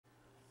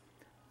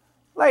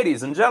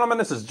Ladies and gentlemen,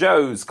 this is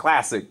Joe's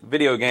Classic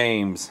Video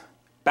Games,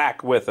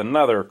 back with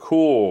another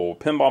cool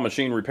pinball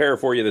machine repair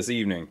for you this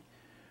evening.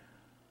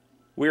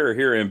 We are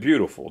here in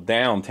beautiful,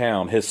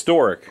 downtown,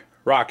 historic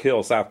Rock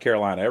Hill, South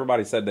Carolina.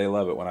 Everybody said they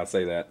love it when I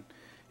say that.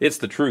 It's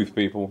the truth,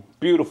 people.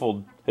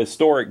 Beautiful,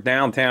 historic,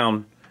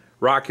 downtown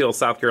Rock Hill,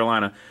 South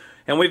Carolina.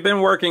 And we've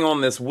been working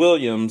on this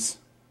Williams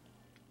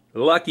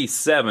Lucky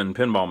 7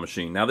 pinball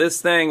machine. Now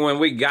this thing, when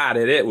we got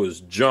it, it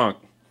was junk.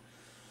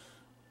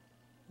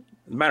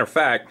 As a matter of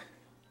fact,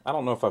 I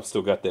don't know if I've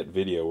still got that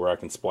video where I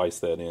can splice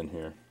that in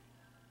here.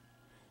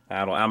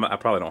 I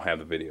probably don't have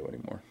the video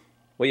anymore.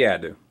 Well, yeah, I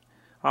do.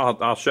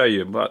 I'll show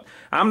you, but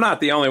I'm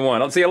not the only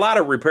one. See, a lot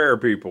of repair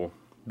people,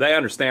 they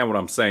understand what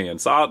I'm saying.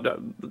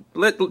 So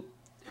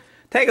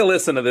take a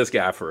listen to this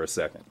guy for a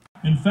second.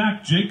 In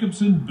fact,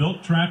 Jacobson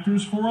built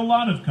tractors for a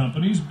lot of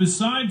companies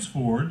besides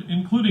Ford,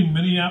 including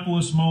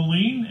Minneapolis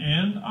Moline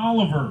and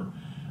Oliver.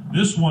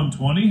 This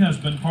 120 has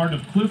been part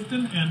of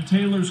Clifton and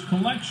Taylor's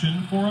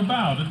collection for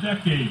about a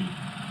decade.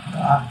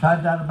 I've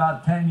had that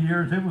about 10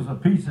 years. It was a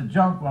piece of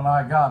junk when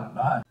I got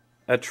it.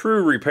 A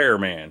true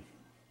repairman.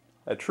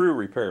 A true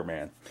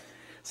repairman.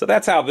 So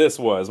that's how this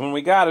was. When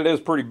we got it, it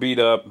was pretty beat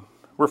up.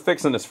 We're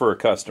fixing this for a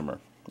customer,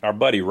 our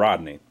buddy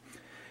Rodney.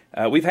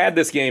 We've had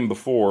this game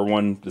before,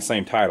 won the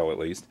same title at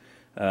least,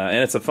 and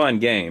it's a fun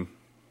game.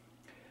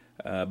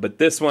 But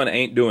this one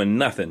ain't doing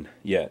nothing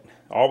yet.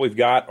 All we've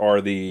got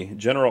are the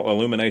general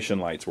illumination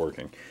lights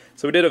working.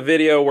 So we did a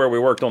video where we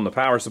worked on the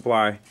power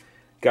supply,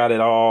 got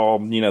it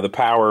all, you know, the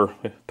power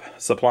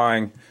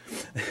supplying.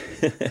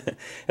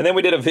 And then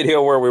we did a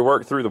video where we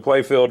worked through the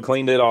playfield,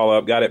 cleaned it all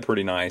up, got it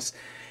pretty nice.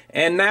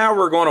 And now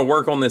we're going to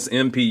work on this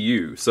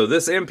MPU. So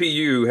this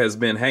MPU has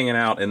been hanging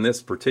out in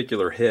this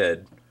particular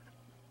head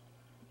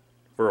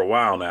for a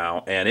while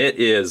now, and it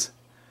is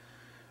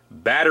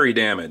battery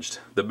damaged.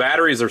 The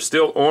batteries are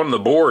still on the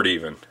board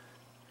even.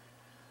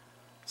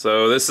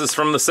 So this is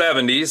from the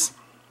 70s.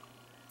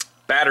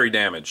 Battery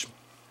damage.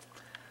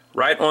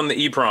 Right on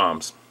the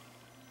EPROMs.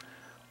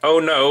 Oh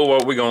no,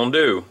 what are we going to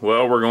do?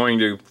 Well, we're going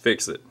to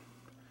fix it.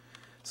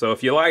 So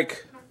if you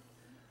like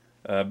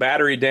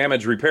battery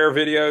damage repair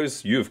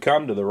videos, you've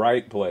come to the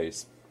right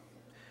place.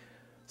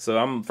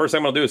 So first thing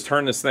I'm going to do is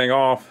turn this thing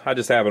off. I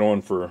just have it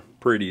on for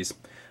pretties.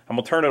 I'm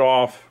going to turn it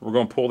off. We're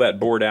going to pull that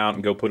board out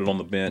and go put it on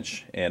the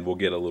bench, and we'll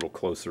get a little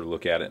closer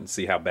look at it and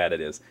see how bad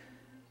it is.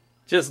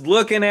 Just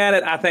looking at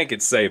it, I think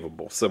it's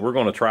savable. So we're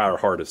going to try our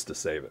hardest to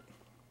save it.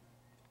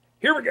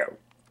 Here we go.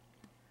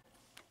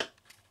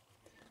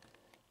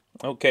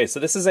 Okay, so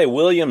this is a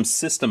Williams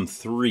System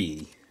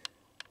 3.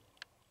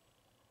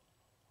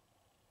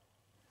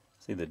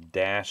 See the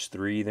dash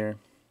 3 there?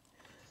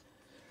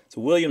 It's a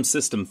Williams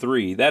System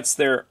 3. That's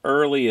their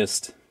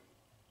earliest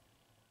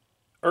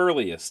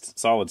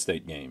solid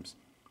state games.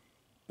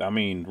 I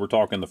mean, we're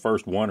talking the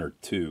first one or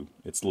two.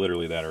 It's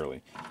literally that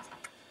early.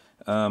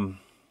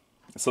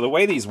 So the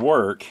way these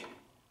work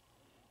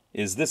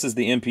is this is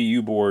the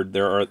MPU board.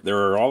 There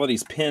are all of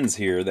these pins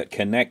here that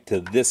connect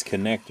to this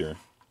connector.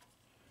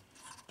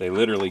 They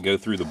literally go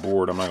through the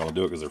board. I'm not going to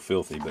do it because they're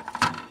filthy.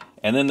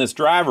 And then this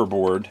driver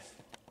board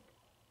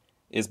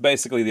is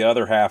basically the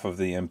other half of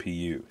the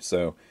MPU.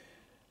 So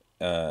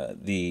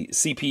the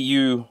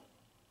CPU,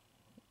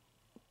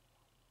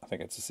 I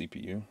think it's a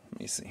CPU. Let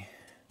me see.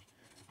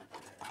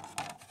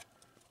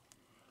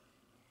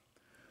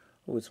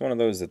 Oh, it's one of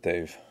those that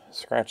they've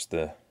scratched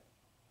the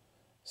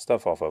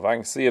stuff off of. I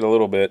can see it a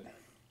little bit.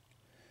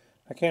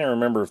 I can't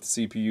remember if the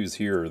CPU is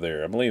here or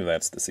there. I believe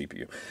that's the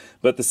CPU.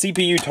 But the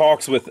CPU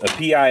talks with a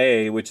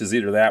PIA, which is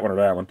either that one or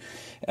that one.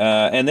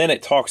 And then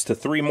it talks to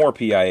 3 more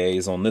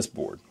PIAs on this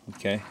board.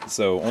 Okay,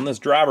 so on this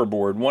driver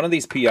board, one of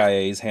these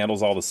PIAs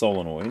handles all the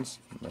solenoids.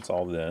 That's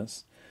all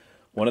this.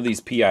 One of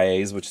these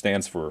PIAs, which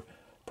stands for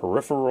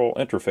Peripheral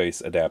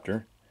Interface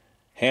Adapter,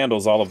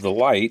 handles all of the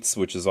lights,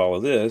 which is all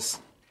of this.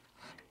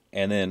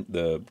 And then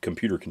the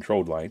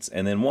computer-controlled lights.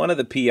 And then one of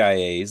the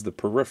PIAs, the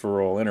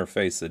peripheral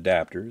interface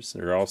adapters,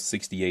 they're all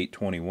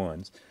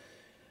 6821s,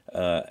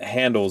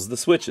 handles the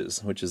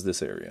switches, which is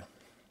this area.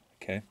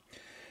 Okay,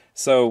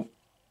 so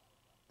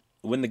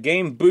when the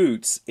game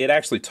boots, it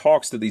actually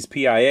talks to these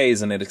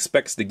PIAs and it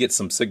expects to get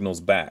some signals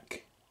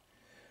back.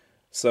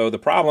 So the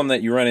problem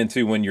that you run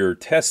into when you're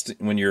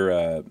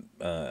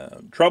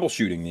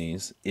troubleshooting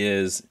these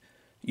is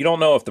you don't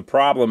know if the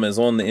problem is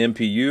on the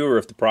MPU or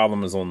if the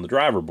problem is on the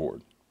driver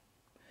board.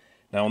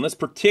 Now on this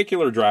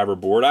particular driver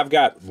board, I've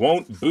got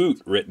 "won't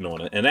boot" written on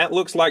it, and that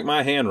looks like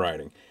my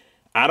handwriting.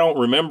 I don't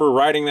remember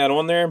writing that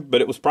on there, but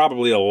it was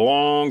probably a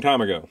long time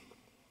ago.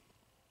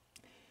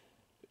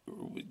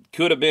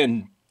 Could have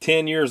been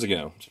 10 years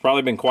ago. It's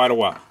probably been quite a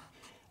while.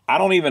 I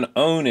don't even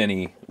own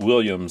any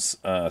Williams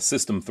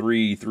System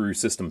 3 through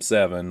System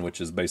 7,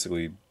 which is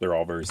basically, they're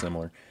all very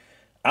similar.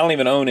 I don't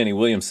even own any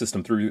Williams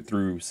System 3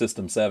 through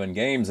System 7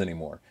 games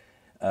anymore.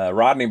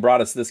 Rodney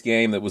brought us this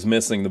game that was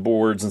missing the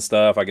boards and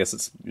stuff. I guess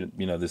it's,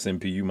 you know, this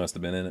MPU must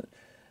have been in it.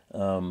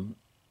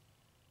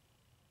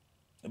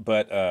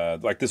 But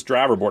like this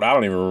driver board, I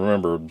don't even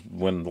remember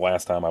when the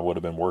last time I would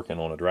have been working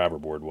on a driver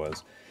board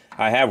was.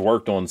 I have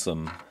worked on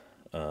some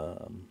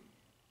a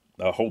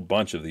whole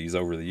bunch of these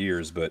over the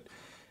years, but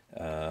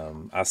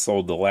I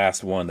sold the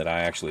last one that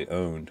I actually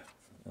owned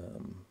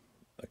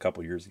a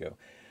couple years ago.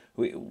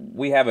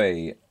 We have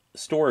a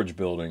storage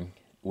building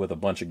with a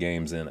bunch of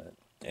games in it,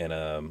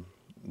 and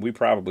we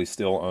probably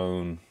still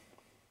own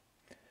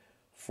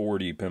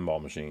 40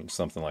 pinball machines,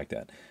 something like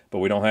that. But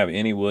we don't have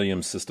any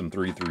Williams System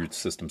 3 through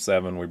System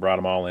 7. We brought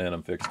them all in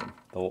and fixed them.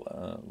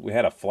 We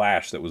had a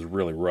flash that was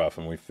really rough,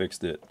 and we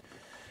fixed it.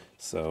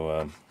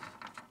 So,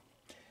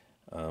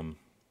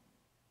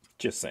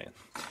 just saying.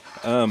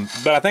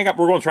 But I think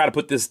we're going to try to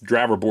put this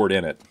driver board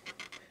in it.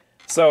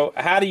 So,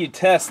 how do you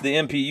test the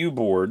MPU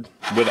board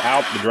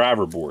without the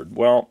driver board?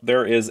 Well,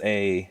 there is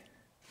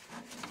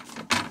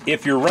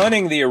if you're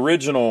running the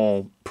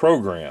original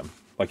program,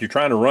 like you're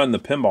trying to run the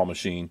pinball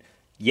machine,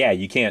 yeah,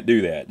 you can't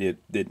do that.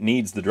 It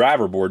needs the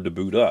driver board to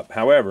boot up.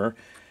 However,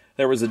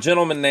 there was a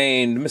gentleman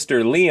named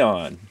Mr.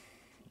 Leon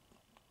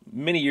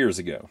many years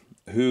ago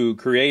who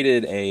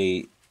created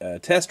a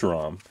test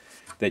ROM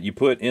that you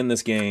put in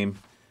this game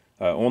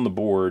on the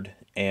board,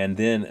 and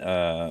then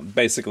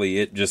basically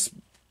it just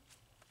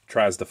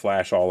tries to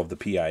flash all of the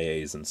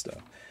PIAs and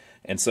stuff.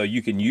 And so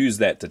you can use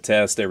that to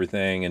test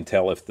everything and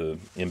tell if the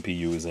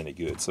MPU is any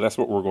good. So that's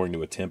what we're going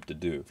to attempt to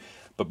do.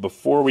 But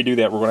before we do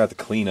that, we're going to have to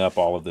clean up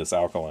all of this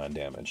alkaline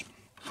damage.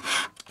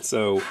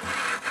 So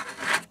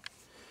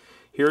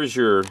here's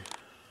our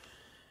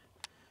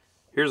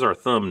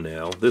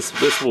thumbnail.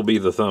 This will be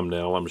the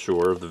thumbnail, I'm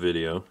sure, of the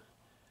video.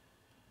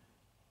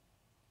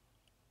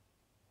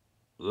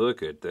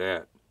 Look at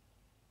that.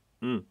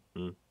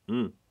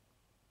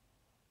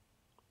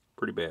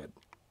 Pretty bad.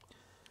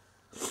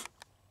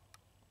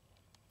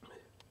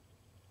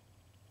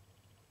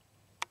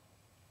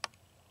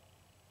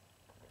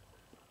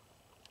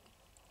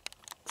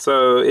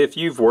 So if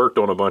you've worked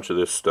on a bunch of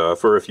this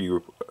stuff, or if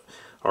you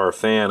are a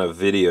fan of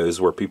videos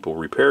where people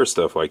repair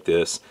stuff like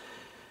this,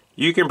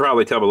 you can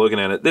probably tell by looking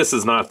at it, this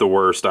is not the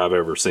worst I've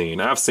ever seen.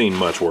 I've seen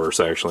much worse,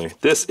 actually.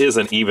 This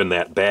isn't even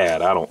that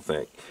bad, I don't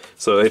think.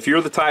 So if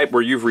you're the type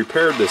where you've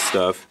repaired this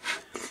stuff,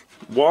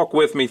 walk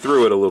with me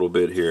through it a little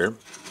bit here.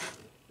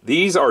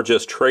 These are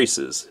just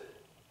traces.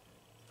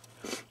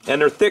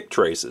 And they're thick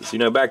traces. You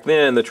know, back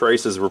then the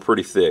traces were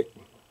pretty thick.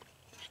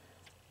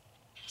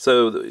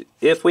 So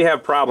if we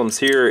have problems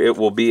here, it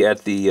will be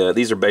at the,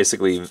 these are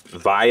basically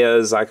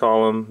vias, I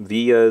call them,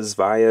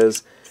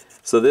 vias.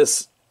 So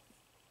this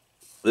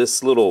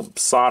little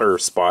solder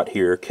spot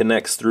here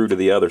connects through to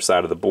the other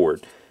side of the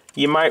board.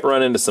 You might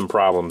run into some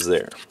problems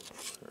there,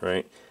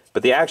 right?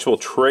 But the actual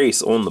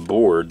trace on the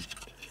board,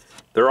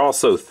 they're all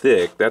so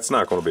thick, that's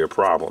not going to be a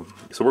problem.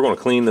 So we're going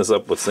to clean this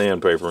up with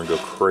sandpaper and go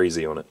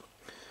crazy on it.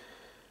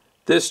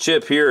 This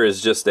chip here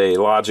is just a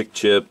logic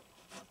chip,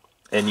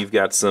 and you've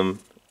got some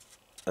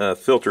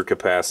filter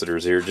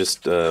capacitors here,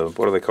 just what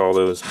do they call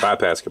those?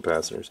 Bypass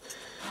capacitors.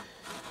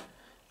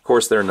 Of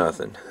course, they're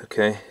nothing.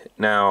 Okay,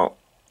 now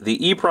the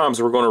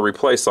EPROMs, we're going to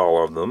replace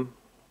all of them.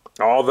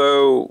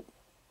 Although,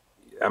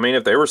 I mean,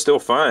 if they were still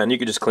fine, you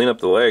could just clean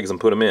up the legs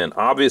and put them in.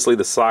 Obviously,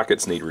 the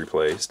sockets need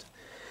replaced,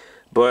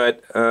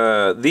 but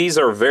these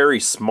are very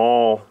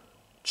small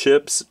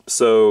chips,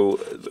 so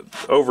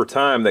over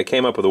time they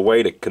came up with a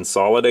way to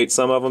consolidate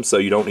some of them, so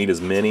you don't need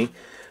as many.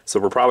 So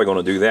we're probably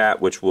going to do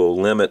that, which will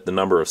limit the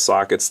number of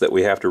sockets that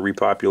we have to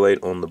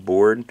repopulate on the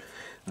board.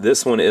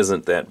 This one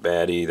isn't that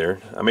bad either.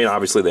 I mean,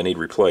 obviously they need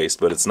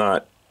replaced, but it's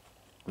not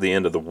the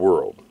end of the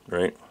world,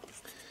 right?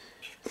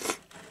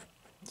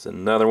 It's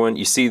another one.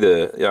 You see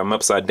the, yeah, I'm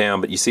upside down,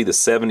 but you see the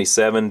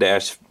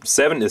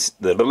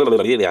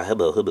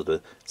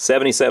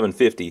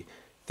 7750,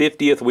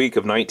 50th week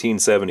of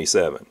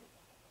 1977.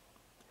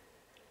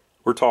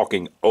 We're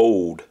talking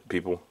old,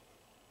 people.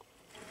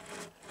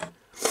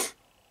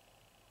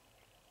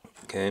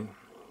 Okay,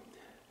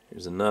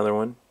 here's another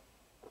one,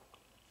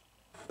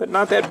 but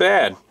not that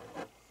bad.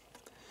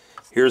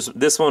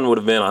 This one would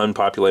have been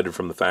unpopulated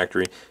from the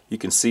factory. You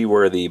can see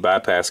where the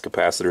bypass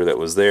capacitor that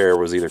was there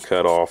was either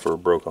cut off or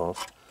broke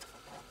off.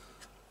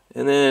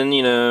 And then,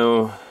 you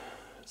know,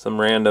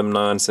 some random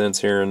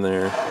nonsense here and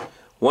there.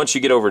 Once you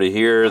get over to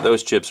here,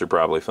 those chips are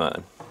probably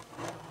fine.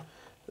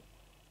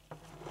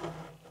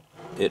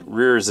 It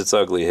rears its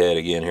ugly head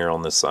again here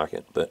on this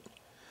socket, but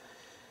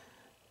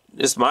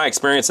just my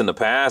experience in the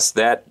past,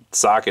 that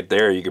socket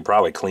there you could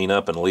probably clean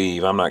up and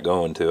leave. I'm not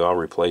going to. I'll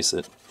replace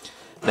it.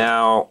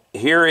 Now,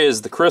 here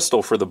is the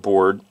crystal for the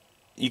board.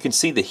 You can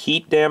see the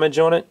heat damage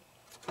on it.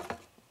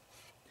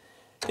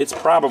 It's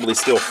probably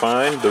still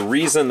fine. The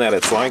reason that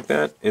it's like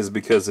that is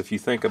because if you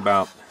think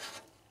about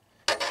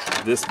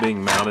this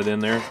being mounted in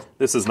there,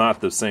 this is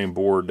not the same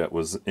board that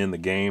was in the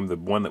game. The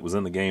one that was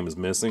in the game is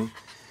missing.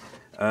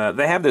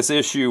 They have this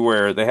issue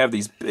where they have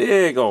these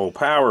big old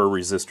power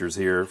resistors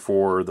here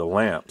for the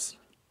lamps.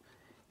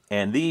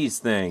 And these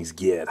things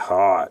get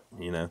hot,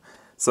 you know.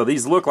 So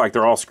these look like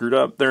they're all screwed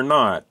up. They're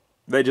not.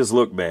 They just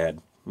look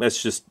bad.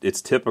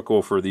 It's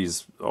typical for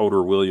these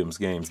older Williams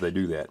games. They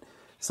do that.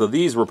 So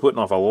these were putting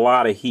off a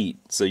lot of heat.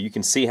 So you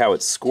can see how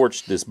it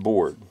scorched this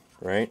board,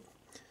 right?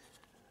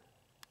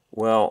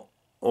 Well,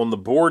 on the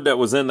board that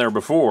was in there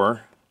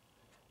before,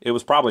 it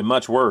was probably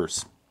much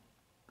worse.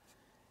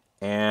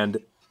 And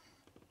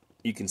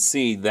you can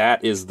see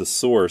that is the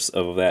source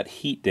of that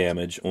heat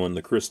damage on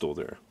the crystal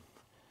there.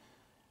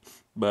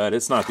 But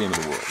it's not the end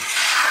of the world.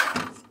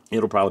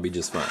 It'll probably be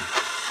just fine.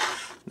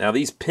 Now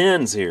these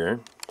pins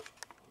here,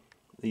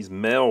 these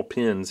metal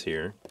pins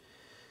here,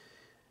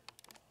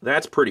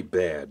 that's pretty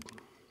bad.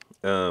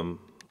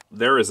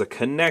 There is a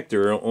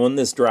connector on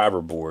this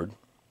driver board,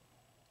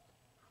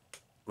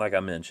 like I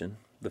mentioned,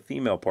 the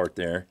female part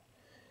there.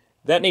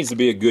 That needs to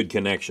be a good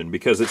connection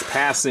because it's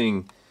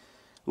passing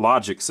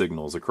logic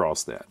signals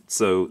across that.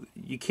 So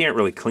you can't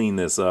really clean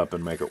this up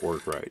and make it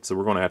work right. So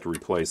we're going to have to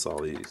replace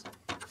all these.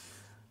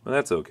 But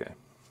that's okay.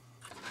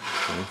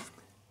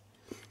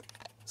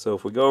 So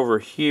if we go over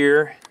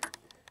here,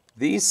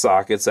 these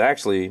sockets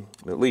actually,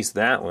 at least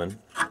that one,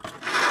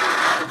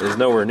 is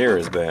nowhere near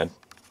as bad.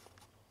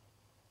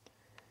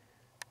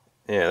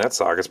 Yeah, that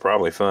socket's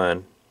probably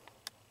fine.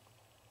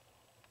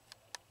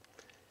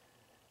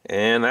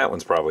 And that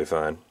one's probably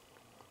fine.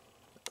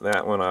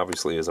 That one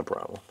obviously is a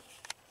problem.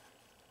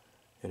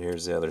 And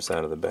here's the other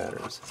side of the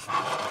batteries.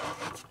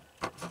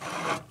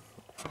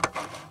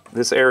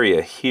 This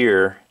area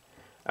here,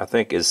 I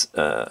think, is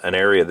an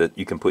area that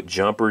you can put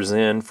jumpers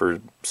in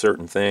for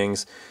certain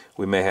things.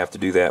 We may have to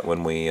do that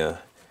when we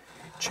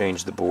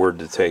change the board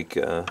to take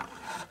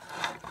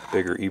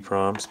bigger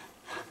EEPROMs.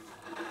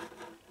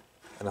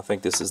 And I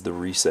think this is the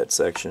reset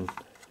section.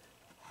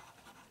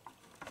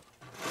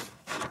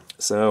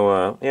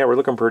 So, yeah, we're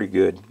looking pretty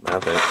good, I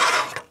think.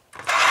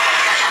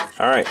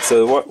 Alright,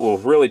 so what will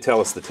really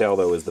tell us the tale,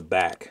 though, is the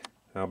back.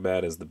 How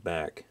bad is the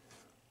back?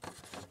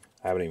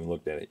 I haven't even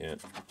looked at it yet.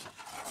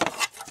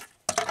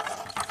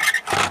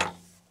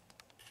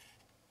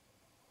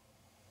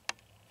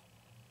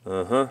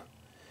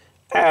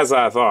 As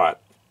I thought.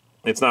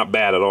 It's not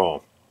bad at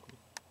all.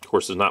 Of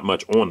course, there's not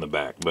much on the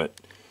back, but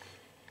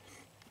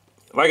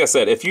like I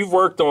said, if you've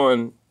worked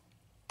on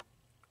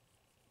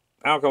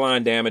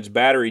alkaline damage,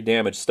 battery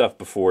damage stuff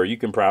before, you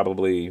would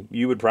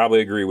probably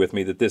agree with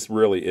me that this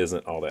really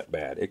isn't all that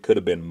bad. It could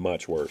have been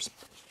much worse.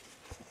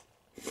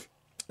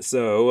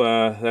 So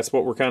that's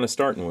what we're kind of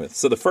starting with.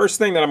 So the first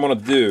thing that I'm going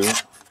to do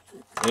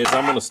is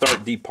I'm going to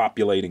start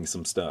depopulating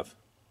some stuff.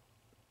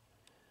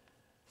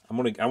 I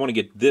want to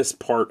get this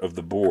part of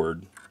the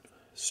board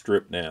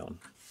stripped down.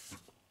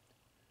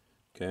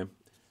 Okay,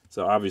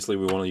 so obviously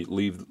we want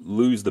to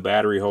lose the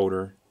battery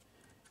holder.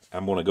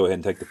 I'm going to go ahead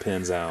and take the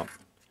pins out.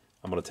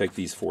 I'm going to take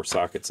these 4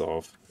 sockets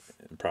off,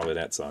 and probably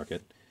that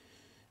socket,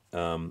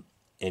 and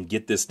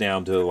get this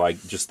down to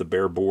like just the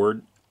bare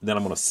board. Then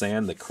I'm going to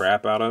sand the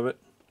crap out of it.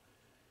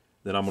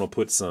 Then I'm going to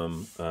put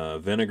some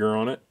vinegar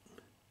on it,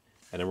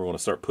 and then we're going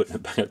to start putting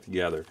it back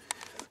together.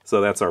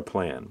 So that's our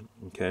plan.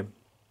 Okay.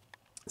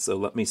 So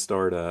let me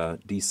start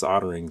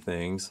desoldering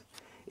things.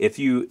 If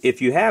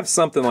you have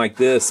something like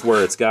this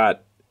where it's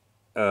got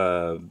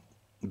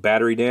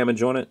battery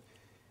damage on it,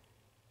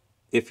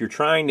 if you're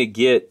trying to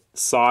get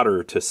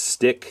solder to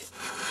stick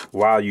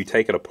while you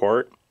take it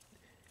apart,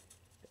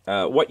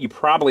 what you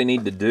probably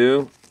need to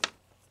do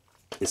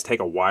is take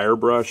a wire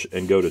brush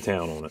and go to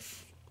town on it.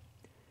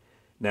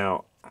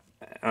 Now,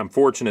 I'm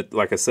fortunate,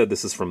 like I said,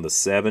 this is from the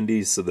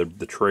 70s, so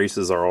the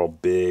traces are all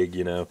big,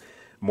 you know.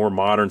 More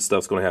modern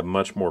stuff's going to have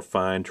much more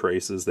fine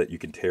traces that you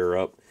can tear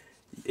up.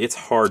 It's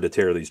hard to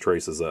tear these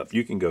traces up.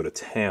 You can go to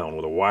town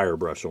with a wire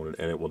brush on it,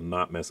 and it will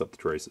not mess up the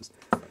traces.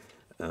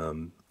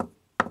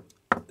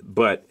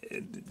 But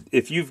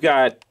if you've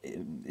got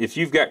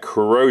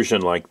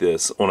corrosion like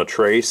this on a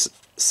trace,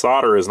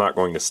 solder is not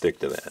going to stick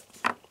to that.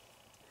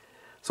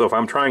 So if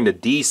I'm trying to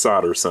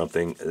desolder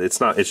something, it's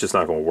just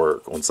not going to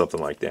work on something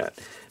like that.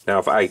 Now,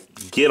 if I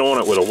get on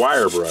it with a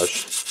wire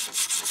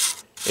brush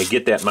and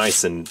get that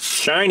nice and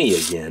shiny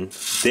again,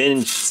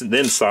 then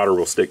solder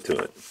will stick to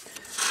it.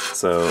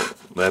 So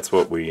that's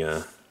what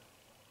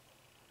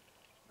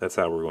that's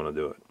how we're going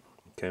to do it.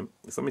 Okay,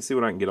 so let me see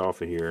what I can get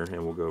off of here,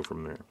 and we'll go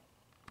from there.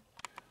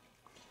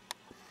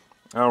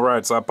 All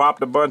right, so I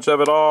popped a bunch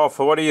of it off.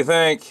 What do you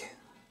think?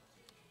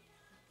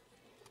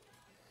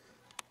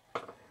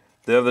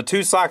 The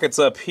 2 sockets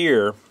up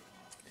here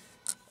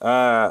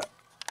are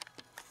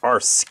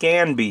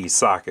Scanbe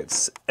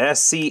sockets.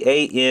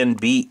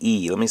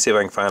 S-C-A-N-B-E. Let me see if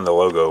I can find the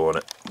logo on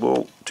it.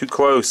 Whoa, too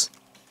close.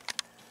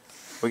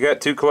 We got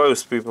too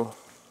close, people.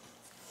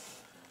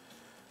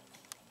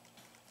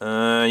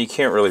 You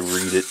can't really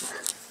read it.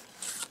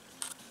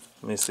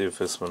 Let me see if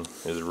this one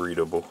is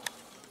readable.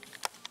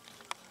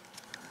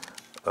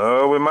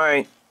 Oh, we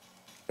might.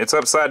 It's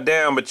upside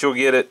down, but you'll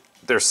get it.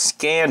 They're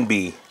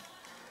Scanbe.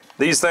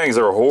 These things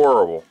are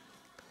horrible.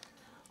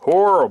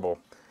 Horrible.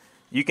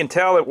 You can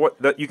tell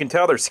you can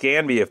tell they're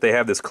Scanbe if they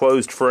have this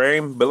closed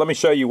frame, but let me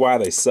show you why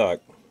they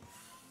suck.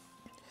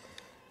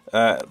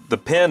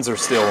 The pins are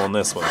still on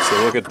this one,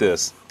 so look at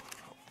this.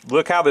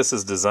 Look how this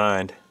is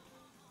designed.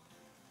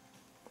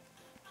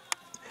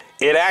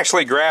 It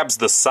actually grabs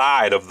the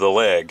side of the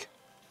leg.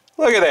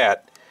 Look at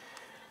that.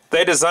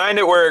 They designed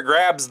it where it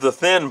grabs the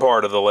thin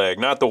part of the leg,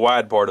 not the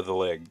wide part of the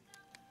leg.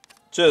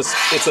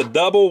 It's a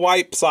double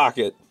wipe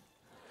socket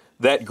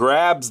that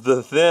grabs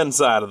the thin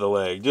side of the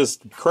leg.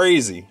 Just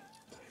crazy.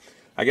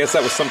 I guess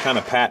that was some kind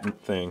of patent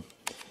thing.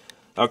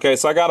 Okay,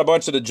 so I got a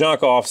bunch of the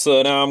junk off,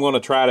 so now I'm going to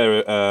try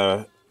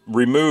to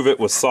remove it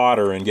with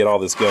solder and get all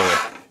this going.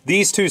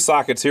 These 2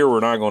 sockets here we're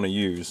not going to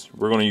use.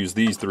 We're going to use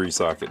these 3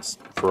 sockets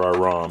for our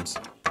ROMs.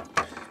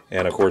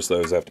 And of course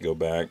those have to go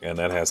back, and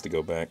that has to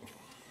go back.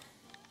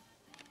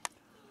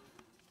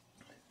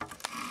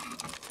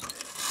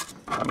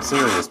 I'm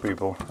serious,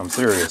 people. I'm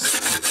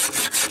serious.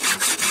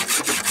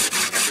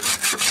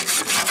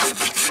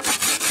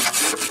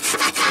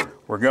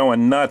 We're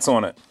going nuts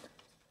on it.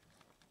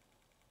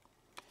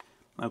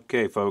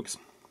 Okay, folks.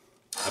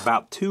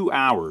 About 2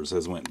 hours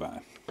has went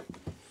by.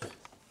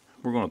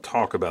 We're going to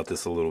talk about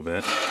this a little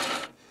bit.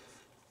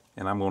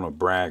 And I'm going to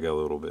brag a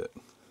little bit.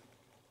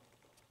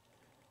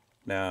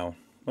 Now,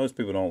 most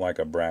people don't like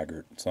a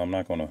braggart, so I'm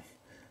not going to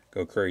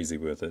go crazy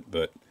with it.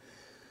 But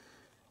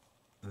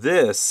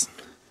this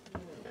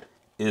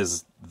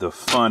is the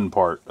fun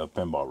part of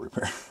pinball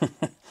repair.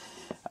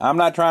 I'm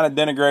not trying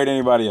to denigrate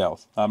anybody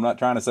else. I'm not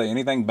trying to say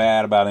anything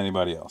bad about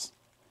anybody else.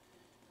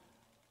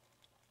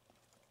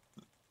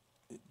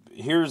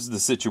 Here's the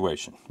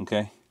situation,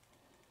 okay?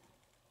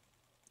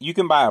 You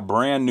can buy a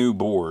brand new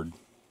board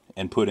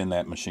and put in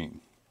that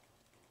machine.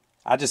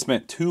 I just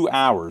spent 2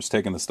 hours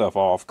taking the stuff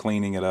off,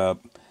 cleaning it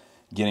up,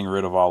 getting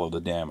rid of all of the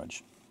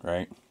damage,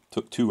 right?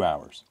 Took 2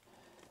 hours.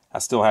 I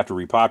still have to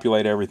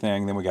repopulate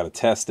everything, then we got to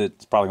test it.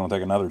 It's probably going to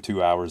take another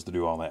 2 hours to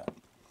do all that.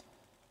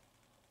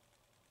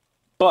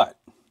 But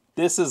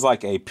this is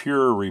like a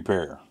pure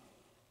repair,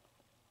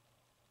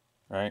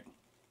 right?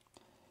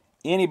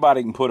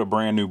 Anybody can put a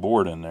brand new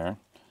board in there.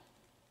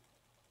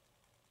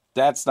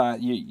 That's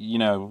not, you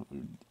know,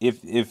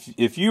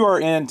 if you are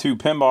into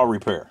pinball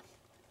repair,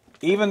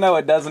 even though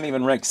it doesn't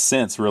even make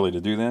sense really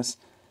to do this,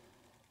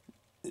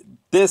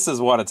 this is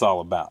what it's all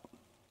about,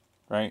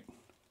 right?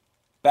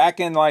 Back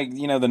in, like,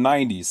 you know, the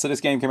 90s, so this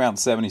game came out in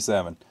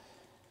 77.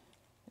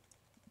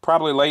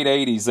 Probably late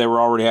 80s, they were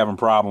already having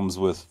problems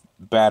with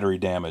battery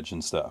damage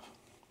and stuff.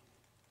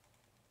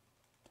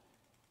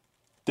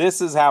 This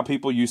is how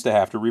people used to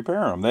have to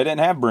repair them. They didn't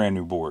have brand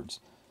new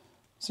boards.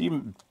 So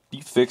you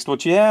fixed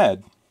what you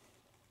had.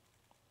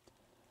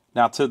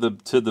 Now, to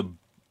the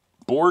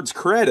board's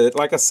credit,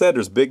 like I said,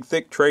 there's big,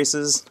 thick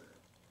traces.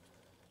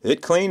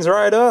 It cleans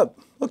right up.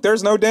 Look,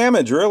 there's no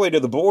damage, really, to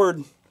the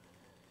board.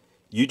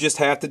 You just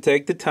have to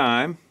take the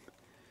time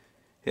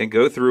and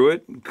go through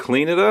it and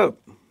clean it up.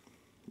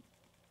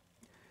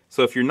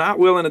 So if you're not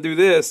willing to do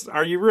this,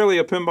 are you really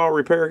a pinball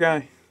repair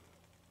guy?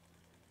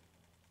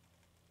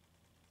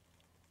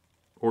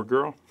 Or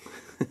girl?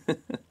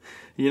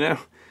 You know?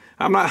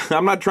 I'm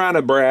not trying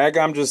to brag.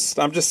 I'm just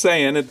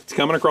saying it's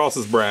coming across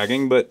as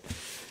bragging, but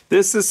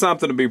this is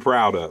something to be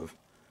proud of.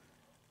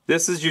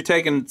 This is you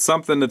taking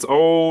something that's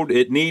old,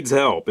 it needs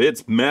help.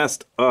 It's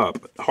messed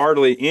up.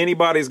 Hardly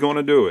anybody's going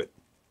to do it.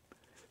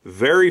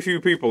 Very few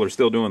people are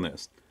still doing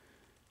this.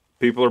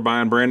 People are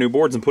buying brand new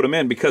boards and put them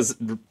in because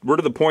we're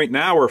to the point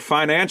now where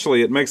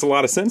financially it makes a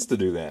lot of sense to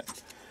do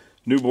that.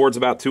 New board's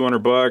about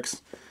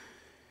 $200.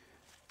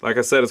 Like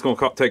I said, it's going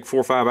to take 4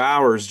 or 5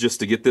 hours just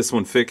to get this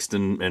one fixed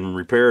and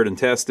repaired and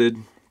tested.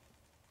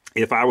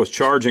 If I was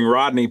charging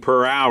Rodney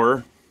per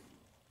hour,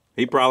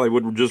 he probably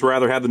would just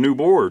rather have the new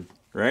board,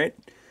 right?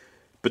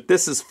 But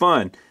this is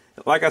fun.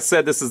 Like I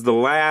said, this is the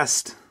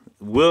last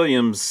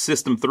Williams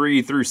System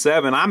 3 through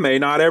 7. I may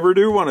not ever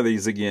do one of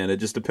these again. It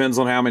just depends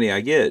on how many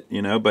I get,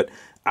 you know. But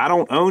I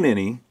don't own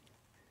any,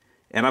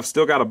 and I've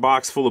still got a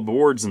box full of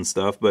boards and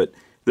stuff. But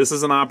this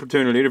is an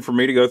opportunity for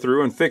me to go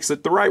through and fix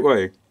it the right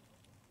way.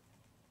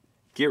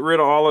 Get rid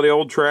of all of the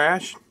old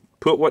trash,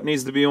 put what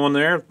needs to be on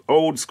there,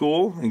 old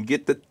school, and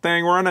get the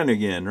thing running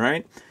again,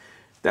 right?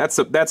 That's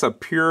a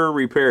pure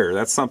repair.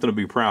 That's something to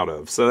be proud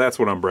of. So that's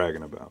what I'm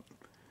bragging about.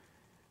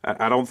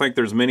 I don't think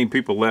there's many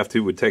people left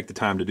who would take the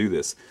time to do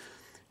this.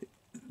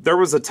 There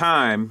was a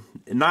time,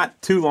 not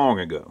too long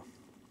ago,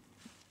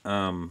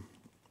 I'll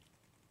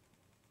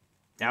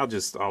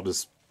just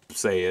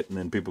say it, and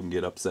then people can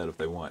get upset if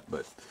they want,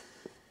 but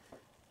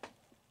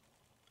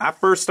I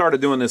first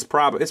started doing this,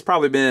 it's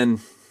probably been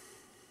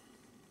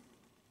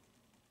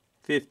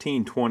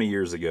 15, 20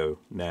 years ago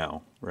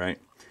now, right?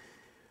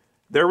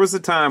 There was a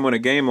time when a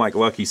game like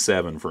Lucky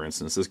 7, for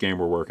instance, this game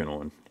we're working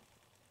on,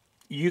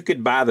 you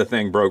could buy the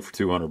thing broke for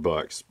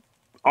 $200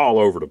 all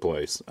over the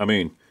place. I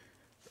mean,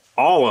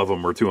 all of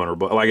them were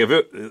 $200.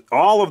 Like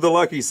all of the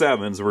Lucky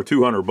 7s were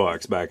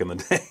 $200 back in the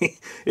day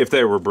if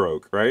they were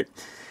broke, right?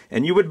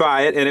 And you would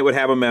buy it and it would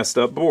have a messed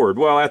up board.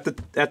 Well, at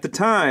the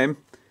time,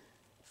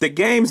 the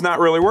game's not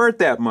really worth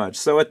that much.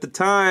 So at the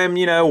time,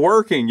 you know,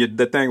 working,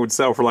 the thing would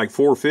sell for like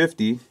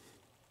 $450.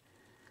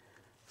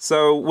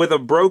 So with a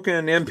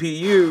broken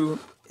MPU,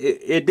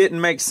 it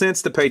didn't make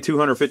sense to pay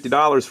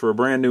 $250 for a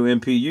brand new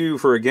MPU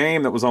for a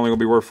game that was only going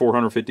to be worth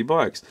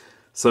 $450.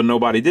 So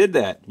nobody did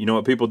that. You know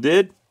what people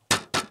did?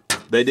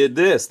 They did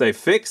this. They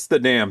fixed the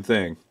damn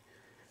thing.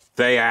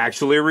 They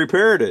actually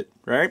repaired it,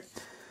 right?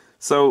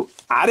 So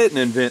I didn't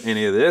invent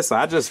any of this.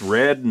 I just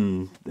read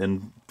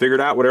and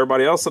figured out what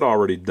everybody else had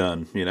already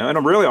done, you know.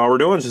 And really all we're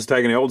doing is just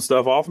taking the old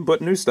stuff off and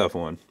putting new stuff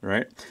on,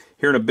 right?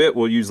 Here in a bit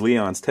we'll use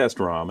Leon's test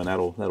ROM, and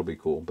that'll be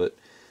cool. But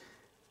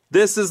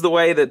this is the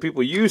way that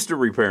people used to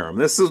repair them.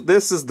 This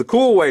is the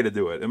cool way to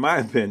do it, in my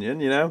opinion,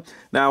 you know.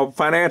 Now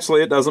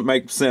financially it doesn't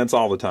make sense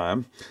all the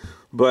time,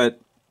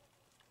 but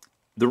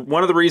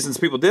one of the reasons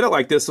people did it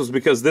like this was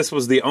because this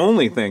was the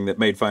only thing that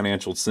made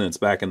financial sense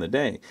back in the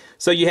day.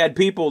 So you had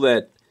people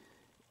that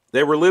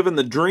they were living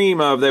the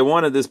dream of they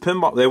wanted a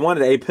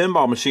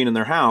pinball machine in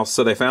their house,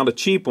 so they found a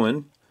cheap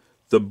one.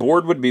 The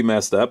board would be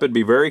messed up. It'd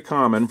be very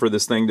common for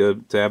this thing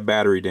to have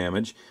battery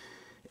damage.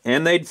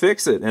 And they'd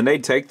fix it, and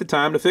they'd take the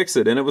time to fix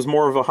it, and it was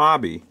more of a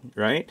hobby,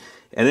 right?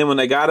 And then when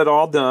they got it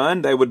all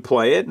done, they would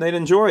play it, and they'd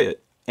enjoy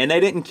it. And they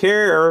didn't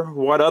care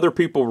what other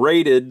people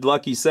rated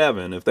Lucky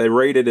 7, if they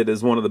rated it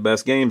as one of the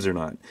best games or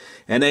not.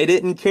 And they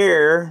didn't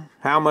care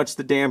how much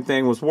the damn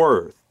thing was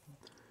worth.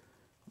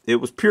 It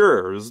was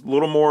pure. It was a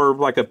little more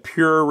like a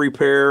pure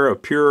repair, a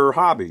pure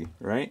hobby,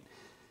 right?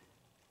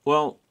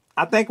 Well,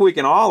 I think we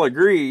can all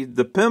agree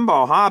the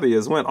pinball hobby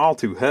has went all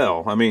to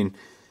hell. I mean,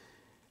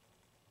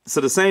 so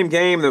the same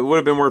game that would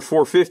have been worth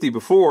 $450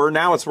 before,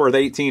 now it's worth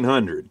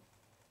 $1,800.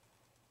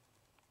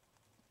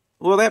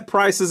 Well, that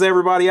prices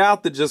everybody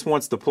out that just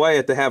wants to play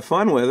it to have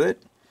fun with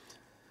it.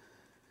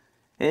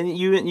 And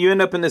you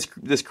end up in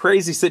this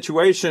crazy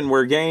situation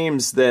where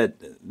games that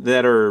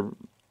are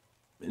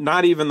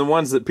not even the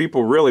ones that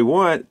people really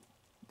want,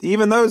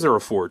 even those are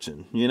a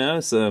fortune, you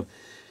know? So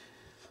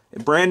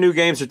brand new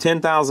games are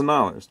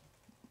 $10,000.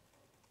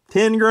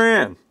 10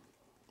 grand.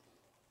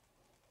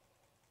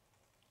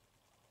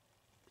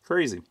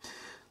 Crazy.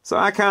 So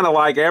I kind of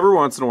like, every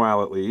once in a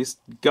while at least,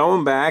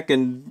 going back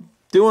and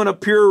doing a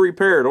pure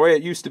repair the way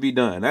it used to be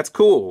done. That's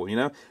cool, you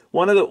know.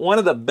 One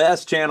of the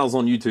best channels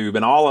on YouTube,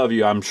 and all of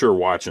you I'm sure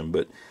watch them,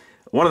 but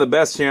one of the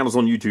best channels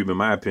on YouTube in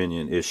my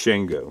opinion is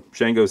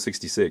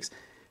Shango66.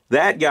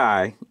 That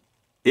guy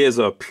is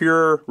a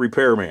pure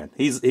repairman.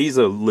 He's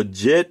a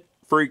legit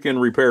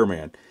freaking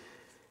repairman.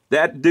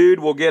 That dude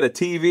will get a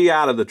TV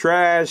out of the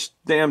trash,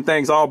 damn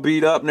thing's all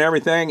beat up and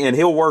everything, and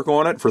he'll work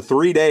on it for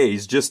 3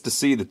 days just to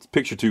see the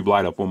picture tube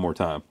light up one more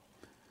time.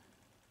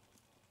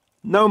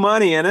 No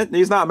money in it.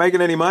 He's not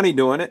making any money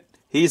doing it.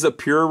 He's a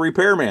pure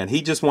repairman.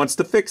 He just wants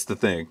to fix the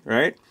thing,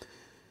 right?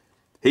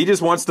 He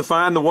just wants to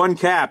find the one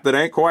cap that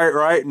ain't quite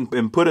right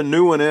and put a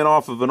new one in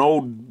off of an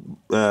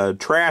old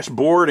trash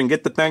board and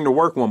get the thing to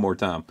work one more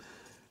time,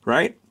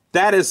 right?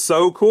 That is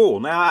so cool.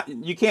 Now,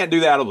 you can't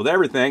do that with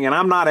everything, and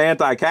I'm not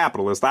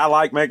anti-capitalist. I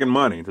like making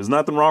money. There's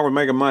nothing wrong with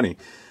making money.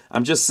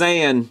 I'm just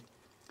saying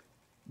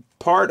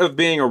part of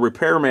being a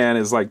repairman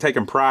is like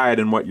taking pride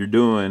in what you're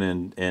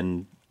doing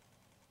and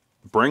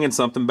bringing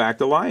something back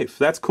to life.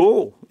 That's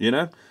cool, you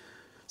know?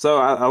 So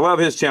I love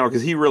his channel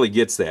because he really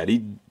gets that.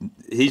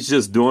 He's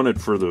just doing it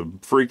for the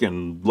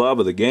freaking love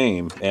of the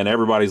game, and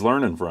everybody's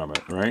learning from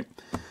it, right?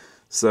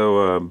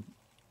 So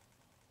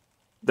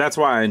that's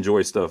why I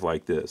enjoy stuff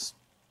like this.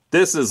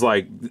 This is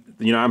like,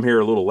 you know, I'm here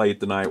a little late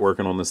tonight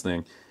working on this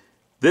thing.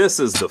 This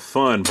is the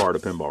fun part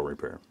of pinball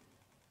repair.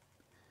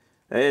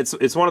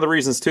 It's one of the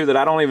reasons, too, that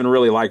I don't even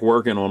really like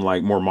working on,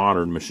 like, more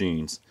modern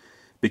machines.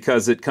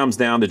 Because it comes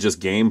down to just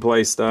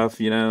gameplay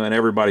stuff, you know, and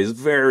everybody's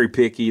very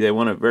picky. They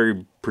want it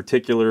very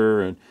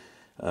particular, and,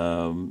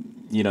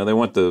 you know, they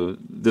want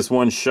this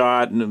one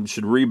shot, and it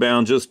should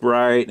rebound just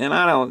right.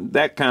 And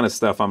that kind of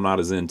stuff I'm not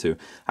as into.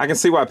 I can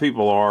see why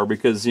people are,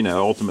 because, you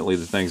know, ultimately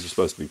the things are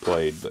supposed to be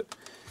played, but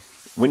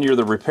when you're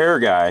the repair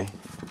guy,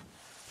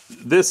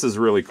 this is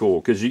really cool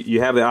because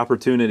you have the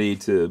opportunity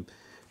to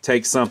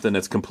take something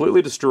that's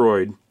completely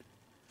destroyed,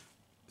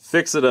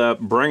 fix it up,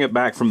 bring it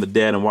back from the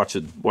dead, and watch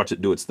it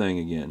do its thing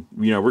again.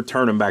 You know, we're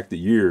turning back the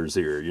years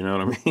here. You know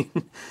what I mean?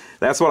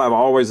 That's what I've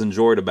always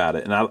enjoyed about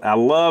it, and I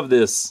love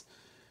this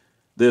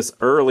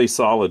early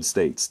solid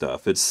state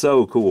stuff. It's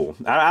so cool.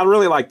 I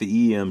really like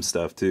the EM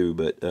stuff too,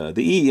 but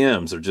the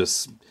EMs are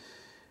just,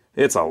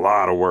 it's a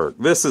lot of work.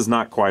 This is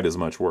not quite as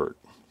much work.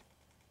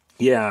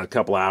 Yeah, a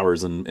couple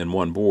hours in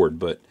one board,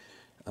 but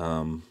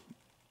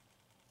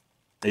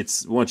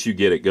it's once you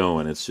get it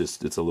going, it's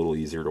a little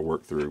easier to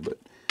work through. But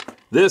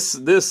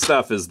this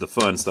stuff is the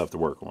fun stuff to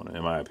work on,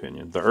 in my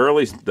opinion. The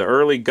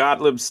early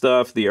Gottlieb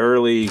stuff, the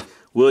early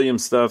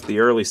Williams stuff, the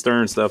early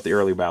Stern stuff, the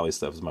early Bally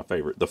stuff is my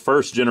favorite. The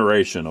first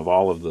generation of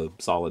all of the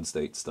solid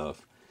state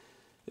stuff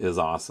is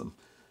awesome.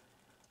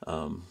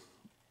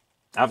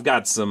 I've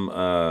got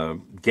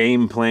some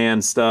game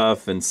plan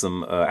stuff and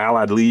some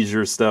Allied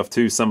Leisure stuff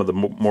too, some of the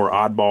more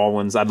oddball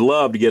ones. I'd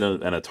love to get an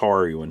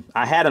Atari one.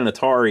 I had an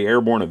Atari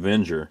Airborne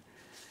Avenger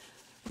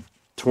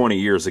 20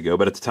 years ago,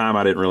 but at the time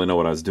I didn't really know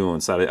what I was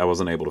doing, so I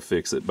wasn't able to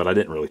fix it, but I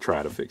didn't really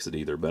try to fix it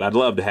either. But I'd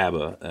love to have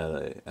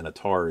an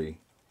Atari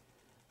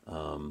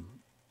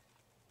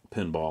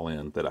pinball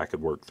in that I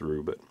could work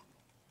through.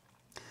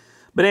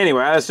 But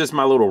anyway, that's just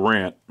my little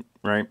rant,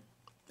 right?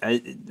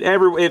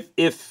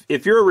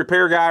 If you're a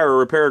repair guy or a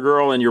repair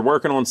girl and you're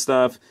working on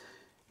stuff,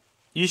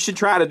 you should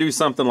try to do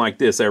something like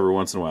this every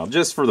once in a while,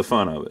 just for the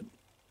fun of it.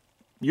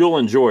 You'll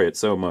enjoy it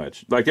so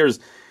much. Like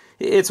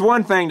it's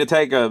one thing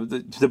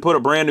to put a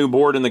brand new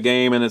board in the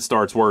game and it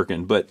starts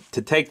working, but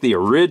to take the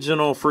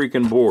original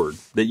freaking board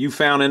that you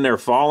found in there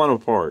falling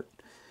apart,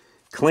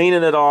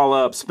 cleaning it all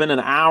up, spending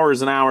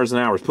hours and hours and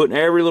hours, putting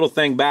every little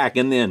thing back,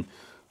 and then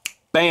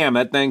bam,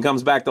 that thing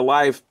comes back to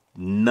life.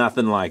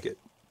 Nothing like it.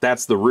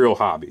 That's the real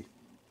hobby.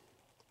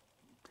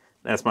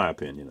 That's my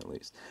opinion, at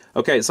least.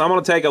 Okay, so I'm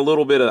going to take a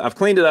little bit of... I've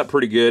cleaned it up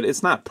pretty good.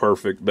 It's not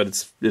perfect, but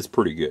it's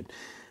pretty good.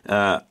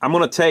 I'm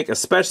going to take,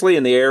 especially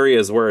in the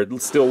areas where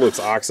it still looks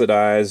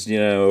oxidized, you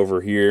know,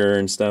 over here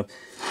and stuff,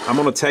 I'm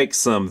going to take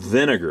some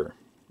vinegar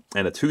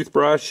and a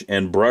toothbrush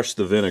and brush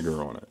the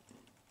vinegar on it.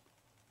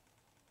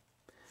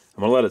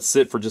 I'm going to let it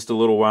sit for just a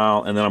little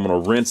while, and then I'm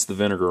going to rinse the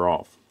vinegar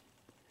off.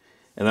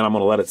 And then I'm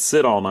going to let it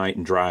sit all night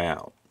and dry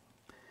out.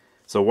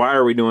 So why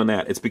are we doing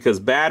that? It's because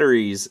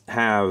batteries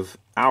have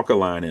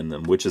alkaline in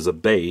them, which is a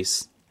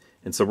base.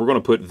 And so we're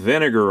going to put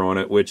vinegar on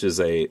it, which is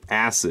a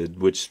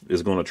acid, which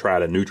is going to try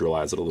to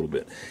neutralize it a little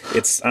bit.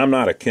 I'm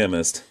not a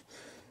chemist,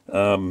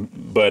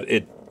 but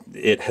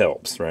it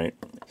helps, right?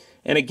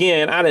 And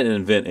again, I didn't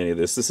invent any of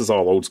this. This is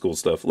all old school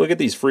stuff. Look at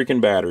these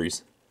freaking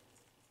batteries.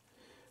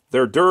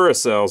 They're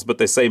Duracells, but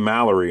they say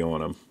Mallory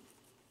on them.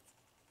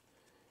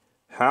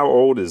 How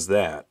old is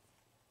that?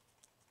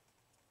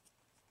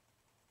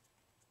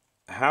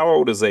 How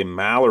old is a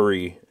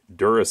Mallory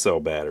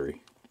Duracell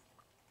battery?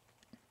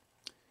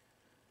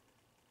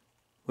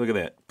 Look at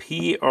that.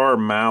 P.R.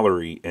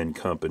 Mallory and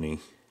Company.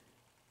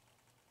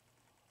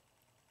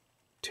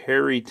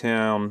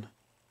 Tarrytown,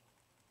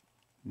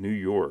 New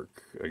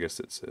York, I guess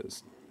it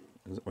says.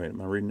 Wait,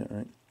 am I reading it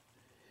right?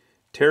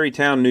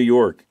 Tarrytown, New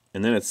York.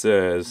 And then it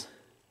says,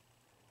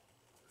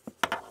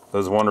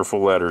 those wonderful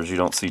letters you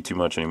don't see too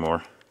much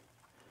anymore.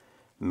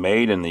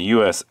 Made in the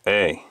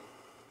USA.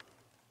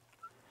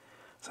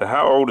 So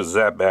how old is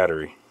that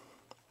battery?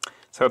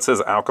 So it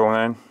says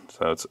alkaline.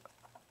 So it's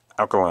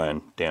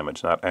alkaline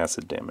damage, not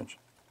acid damage.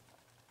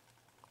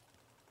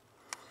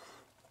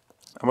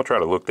 I'm going to try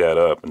to look that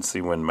up and see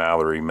when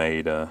Mallory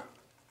made when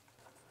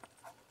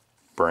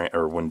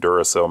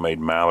Duracell made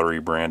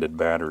Mallory branded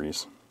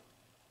batteries.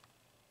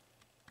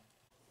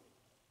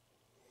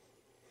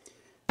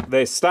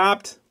 They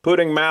stopped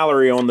putting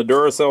Mallory on the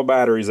Duracell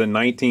batteries in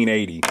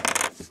 1980.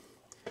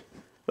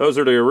 Those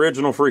are the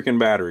original freaking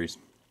batteries.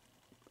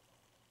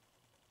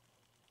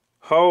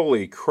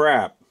 Holy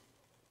crap.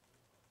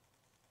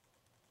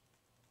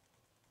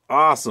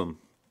 Awesome.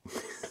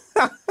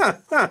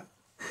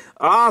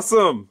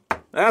 Awesome.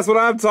 That's what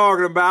I'm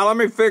talking about. Let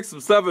me fix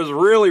some stuff that's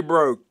really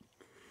broke.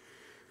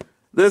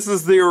 This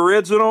is the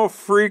original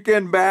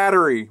freaking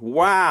battery.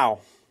 Wow.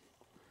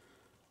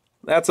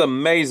 That's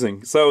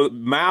amazing. So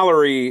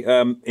Mallory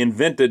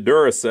invented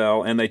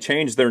Duracell, and they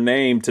changed their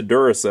name to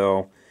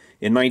Duracell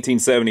in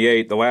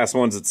 1978. The last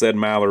ones that said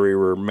Mallory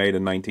were made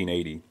in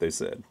 1980, they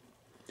said.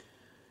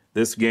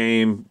 This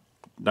game,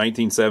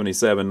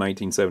 1977,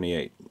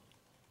 1978.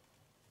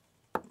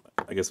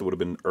 I guess it would have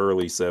been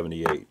early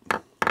 78.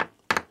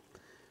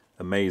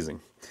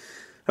 Amazing.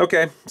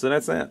 Okay, so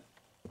that's that.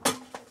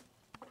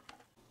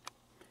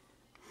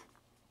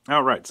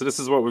 All right, so this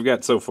is what we've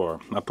got so far.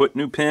 I put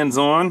new pins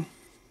on,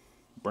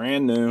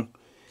 brand new.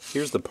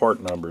 Here's the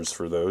part numbers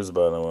for those,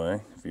 by the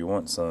way, if you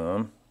want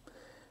some.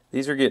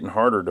 These are getting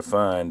harder to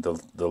find,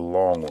 the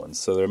long ones.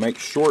 So they make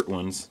short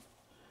ones,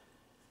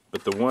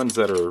 but the ones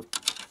that are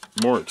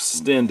more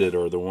extended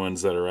are the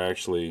ones that are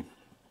actually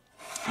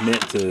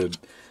meant to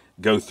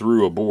go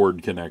through a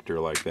board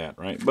connector like that,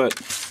 right? But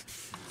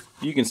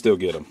you can still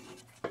get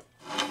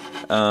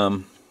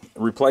them.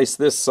 Replace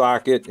this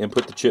socket and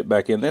put the chip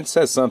back in. That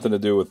has something to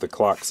do with the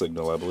clock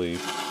signal, I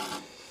believe.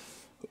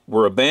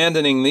 We're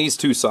abandoning these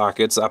two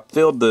sockets. I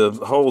filled the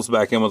holes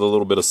back in with a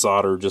little bit of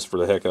solder just for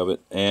the heck of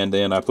it, and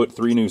then I put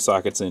 3 new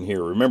sockets in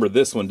here. Remember,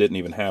 this one didn't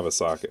even have a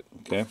socket,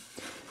 okay?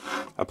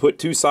 I put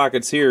 2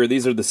 sockets here.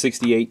 These are the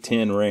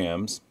 6810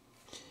 RAMs,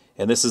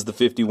 and this is the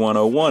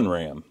 5101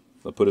 RAM.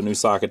 I put a new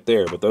socket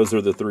there, but those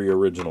are the 3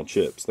 original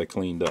chips that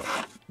cleaned up.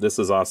 This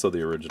is also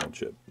the original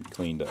chip,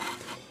 cleaned up.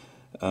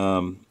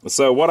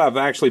 So what I've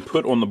actually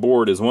put on the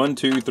board is 1,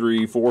 2,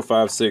 3, 4,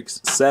 5,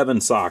 6,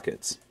 7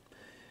 sockets.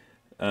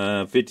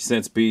 50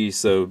 cents a piece,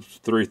 so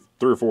 $3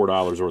 or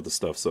 $4 worth of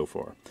stuff so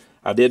far.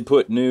 I did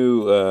put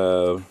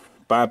new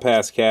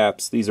bypass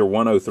caps. These are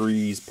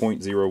 103s,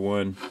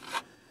 0.01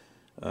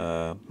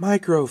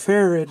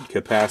 microfarad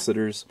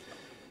capacitors.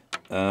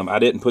 I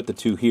didn't put the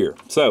 2 here.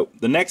 So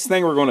the next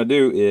thing we're going to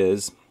do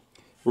is,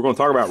 we're going to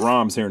talk about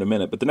ROMs here in a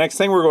minute, but the next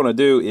thing we're going to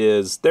do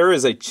is, there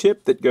is a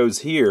chip that goes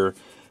here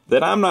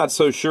that I'm not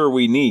so sure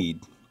we need.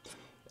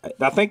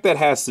 I think that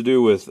has to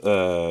do with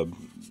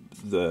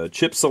the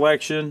chip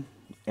selection,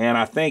 and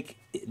I think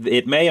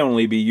it may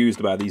only be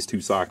used by these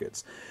 2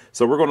 sockets.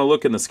 So we're going to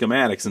look in the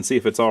schematics and see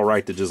if it's all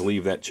right to just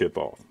leave that chip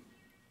off,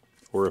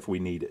 or if we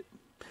need it.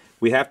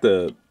 We have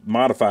to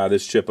modify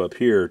this chip up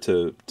here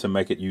to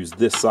make it use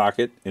this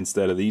socket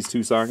instead of these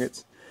 2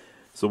 sockets.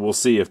 So we'll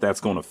see if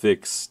that's going to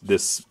fix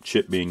this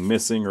chip being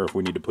missing, or if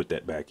we need to put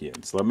that back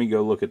in. So let me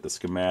go look at the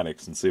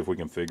schematics and see if we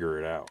can figure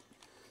it out.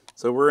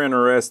 So we're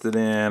interested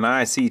in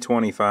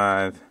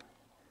IC25,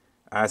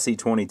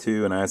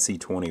 IC22, and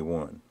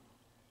IC21.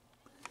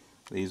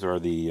 These are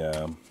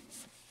the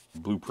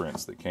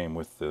blueprints that came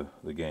with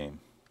the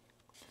game.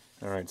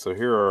 Alright, so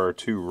here are our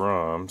two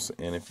ROMs,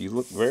 and if you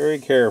look very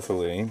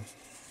carefully,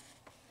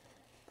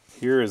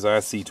 here is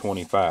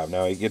IC25.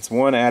 Now it gets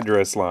one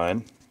address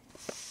line,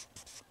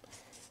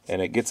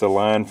 and it gets a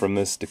line from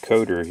this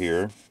decoder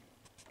here.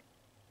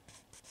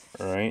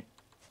 Alright,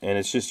 and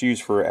it's just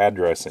used for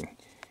addressing.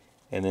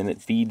 And then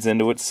it feeds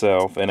into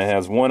itself, and it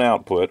has one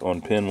output on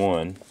pin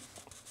 1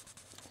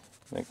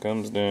 that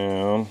comes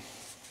down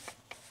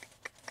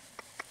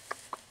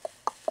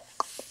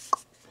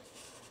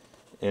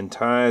and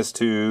ties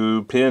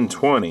to pin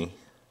 20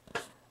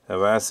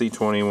 of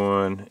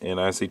IC21 and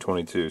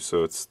IC22.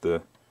 So it's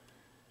the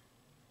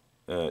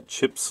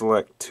chip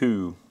select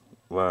 2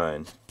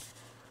 line.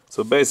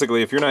 So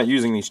basically, if you're not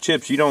using these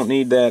chips, you don't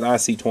need that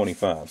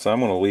IC25. So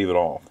I'm going to leave it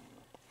off.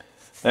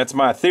 That's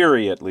my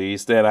theory, at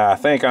least, and I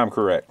think I'm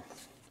correct.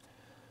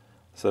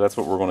 So that's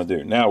what we're going to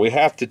do. Now, we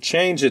have to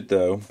change it,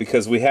 though,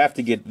 because we have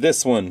to get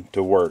this one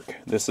to work.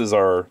 This is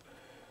our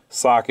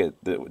socket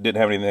that didn't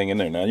have anything in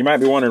there. Now, you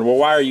might be wondering, well,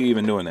 why are you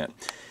even doing that?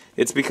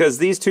 It's because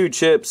these two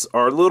chips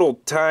are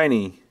little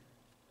tiny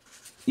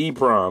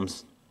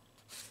EEPROMs,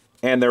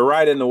 and they're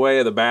right in the way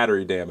of the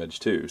battery damage,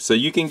 too. So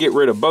you can get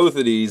rid of both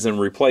of these and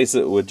replace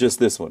it with just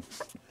this one.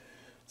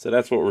 So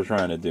that's what we're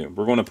trying to do.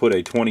 We're going to put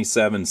a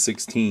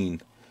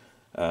 2716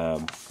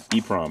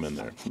 EEPROM in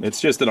there.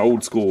 It's just an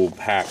old school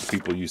hack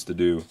people used to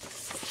do.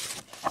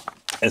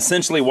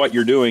 Essentially what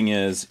you're doing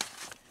is,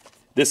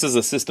 this is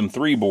a System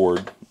 3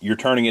 board, you're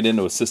turning it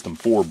into a System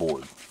 4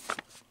 board,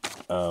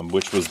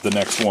 which was the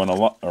next one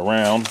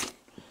around,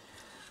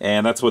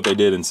 and that's what they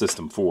did in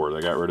System 4.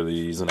 They got rid of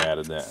these and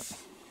added that.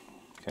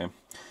 Okay,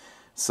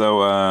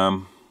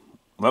 so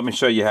let me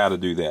show you how to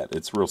do that.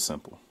 It's real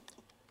simple.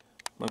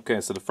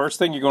 Okay, so the first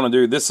thing you're going to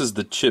do, this is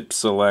the chip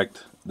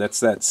select.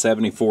 That's that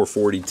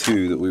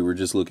 7442 that we were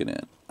just looking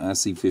at,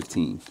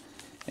 IC15.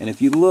 And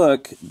if you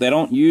look, they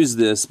don't use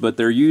this, but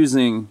they're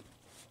using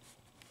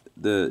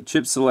the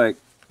chip select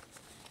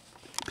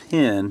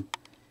pin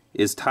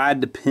is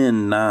tied to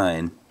pin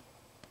 9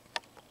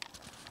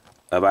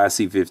 of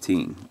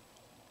IC15.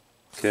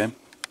 Okay?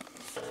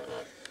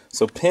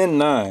 So pin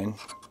 9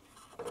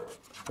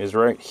 is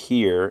right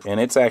here, and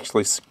it's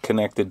actually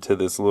connected to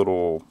this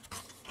little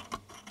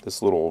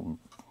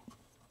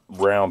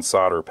round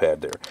solder pad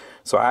there.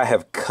 So I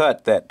have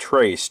cut that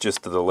trace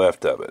just to the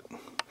left of it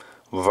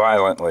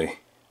violently.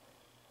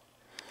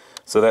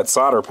 So that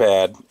solder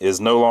pad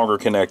is no longer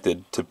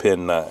connected to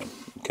pin 9.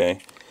 Okay,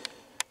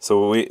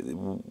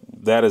 so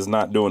that is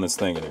not doing its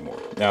thing anymore.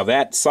 Now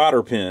that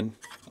solder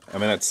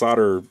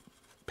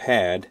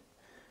pad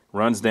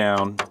runs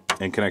down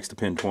and connects to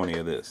pin 20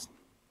 of this.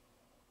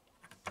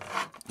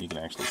 You can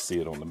actually see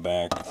it on the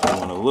back if you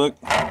want to look.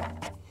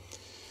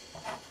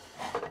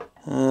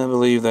 I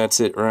believe that's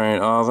it right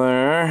all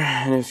there.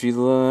 And if you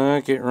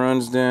look, it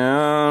runs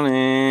down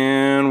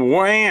and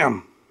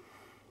wham!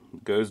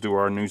 Goes to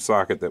our new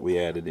socket that we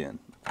added in.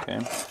 Okay.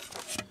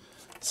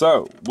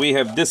 So we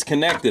have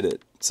disconnected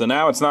it. So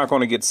now it's not going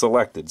to get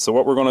selected. So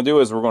what we're going to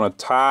do is we're going to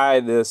tie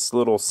this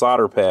little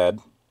solder pad,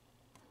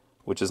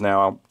 which is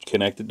now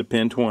connected to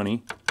pin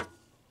 20,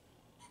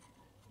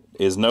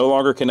 is no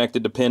longer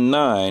connected to pin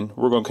 9.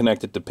 We're going to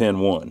connect it to pin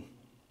 1.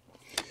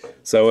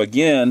 So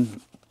again,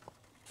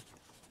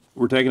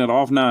 we're taking it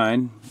off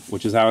 9,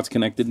 which is how it's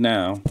connected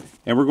now,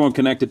 and we're going to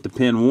connect it to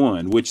pin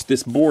 1, which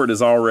this board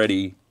is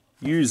already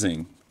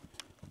using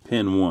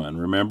pin 1.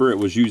 Remember, it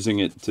was using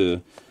it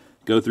to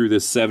go through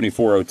this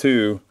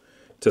 7402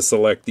 to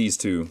select these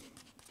two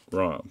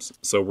ROMs.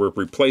 So we're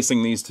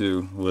replacing these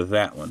two with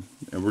that one,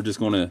 and we're not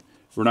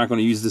going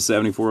to use the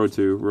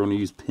 7402. We're going to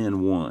use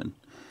pin 1.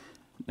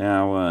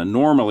 Now,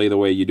 normally the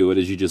way you do it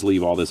is you just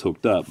leave all this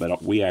hooked up,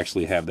 but we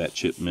actually have that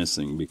chip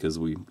missing because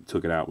we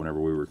took it out whenever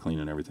we were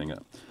cleaning everything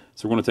up.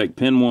 So we're going to take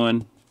pin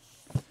 1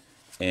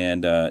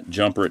 and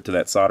jumper it to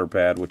that solder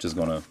pad, which is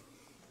going to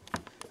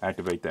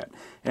activate that.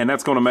 And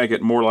that's going to make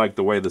it more like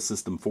the way the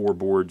System 4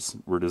 boards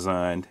were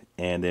designed,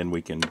 and then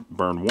we can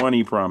burn one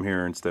EEPROM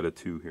here instead of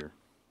 2 here.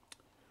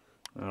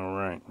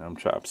 Alright, I'm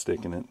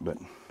chopsticking it, but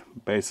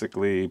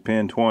basically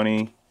pin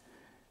 20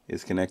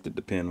 is connected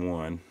to pin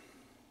 1.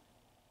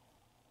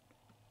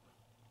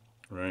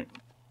 Right,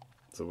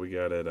 so we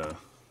got it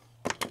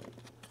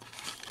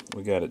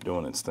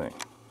doing its thing.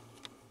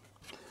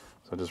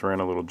 So I just ran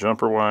a little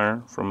jumper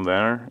wire from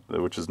there,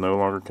 which is no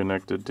longer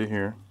connected to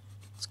here.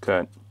 It's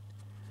cut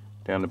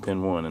down to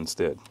pin 1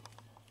 instead.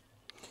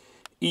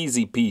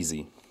 Easy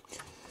peasy.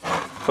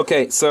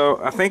 Okay, so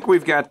I think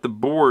we've got the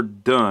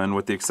board done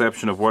with the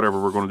exception of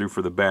whatever we're going to do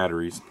for the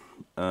batteries.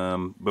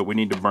 But we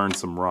need to burn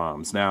some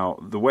ROMs. Now,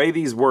 the way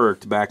these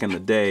worked back in the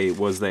day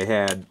was they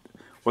had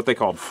what they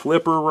called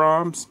flipper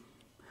ROMs.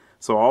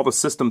 So all the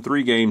System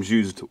 3 games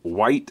used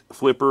white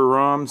flipper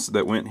ROMs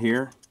that went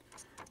here.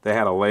 They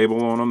had a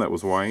label on them that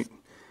was white.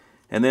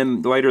 And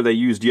then later they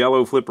used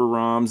yellow flipper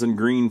ROMs and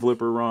green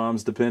flipper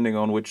ROMs, depending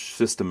on which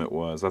system it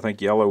was. I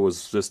think yellow was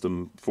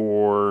system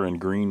 4 and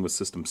green was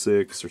system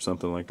 6 or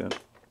something like that.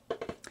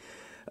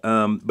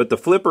 But the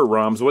flipper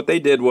ROMs, what they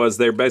did was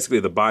they're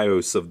basically the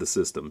BIOS of the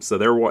system. So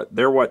they're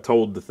what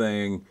told the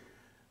thing,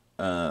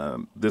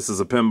 this is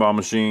a pinball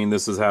machine,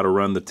 this is how to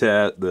run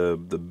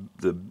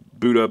the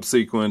boot up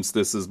sequence,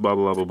 this is blah,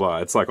 blah, blah, blah.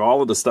 It's like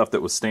all of the stuff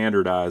that was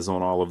standardized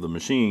on all of the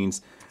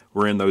machines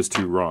were in those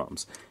 2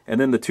 ROMs.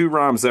 And then the 2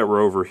 ROMs that were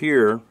over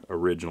here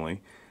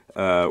originally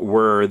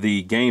were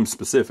the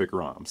game-specific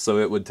ROMs. So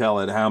it would tell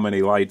it how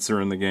many lights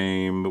are in the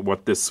game,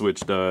 what this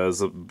switch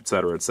does, et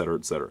cetera, et cetera,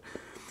 et cetera.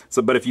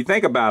 So, but if you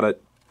think about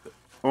it,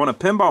 on a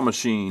pinball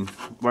machine,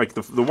 like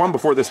the one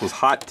before this was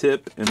Hot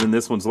Tip, and then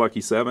this one's Lucky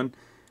 7,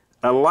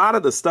 a lot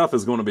of the stuff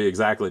is going to be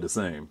exactly the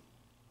same.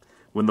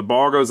 When the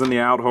ball goes in the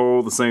out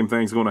hole, the same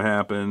thing's going to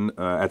happen.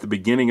 At the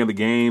beginning of the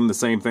game, the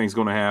same thing's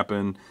going to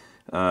happen.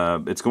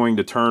 It's going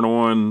to turn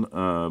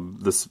on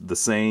the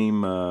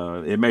same.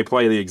 It may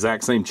play the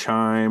exact same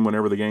chime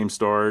whenever the game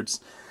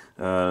starts.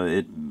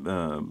 The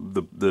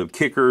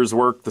kickers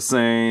work the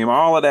same.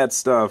 All of that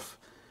stuff.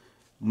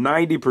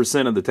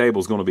 90% of the table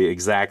is going to be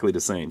exactly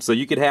the same. So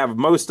you could have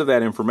most of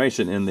that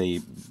information in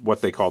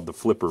what they called the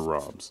flipper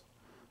ROMs.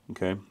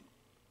 Okay.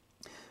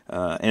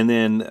 And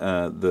then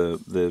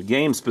the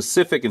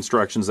game-specific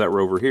instructions that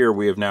were over here,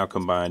 we have now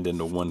combined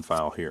into one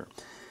file here.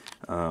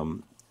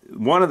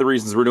 One of the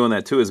reasons we're doing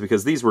that, too, is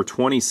because these were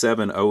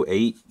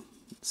 2708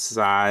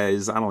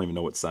 size. I don't even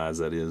know what size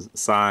that is.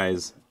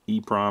 Size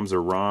EPROMs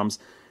or ROMs.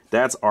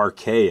 That's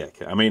archaic.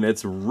 I mean,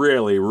 it's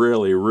really,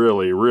 really,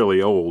 really,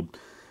 really old.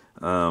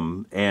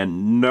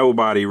 And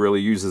nobody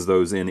really uses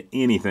those in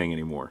anything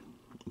anymore.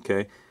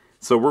 Okay?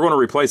 So we're going to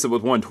replace it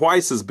with one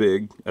twice as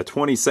big, a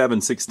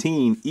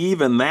 2716.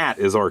 Even that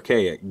is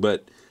archaic,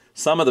 but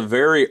some of the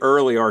very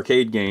early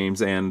arcade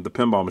games and the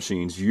pinball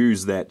machines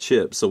use that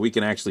chip, so we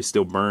can actually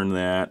still burn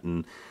that,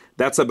 and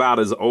that's about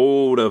as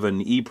old of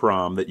an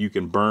EPROM that you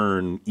can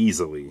burn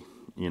easily.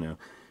 You know,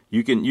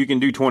 you can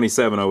do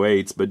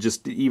 2708s, but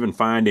just even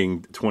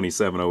finding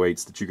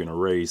 2708s that you can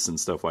erase and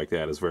stuff like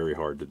that is very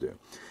hard to do.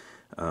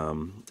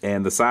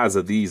 And the size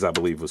of these, I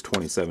believe, was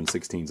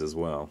 2716s as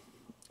well.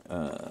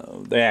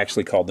 They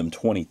actually called them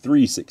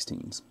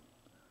 2316s,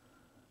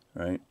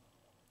 right?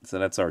 So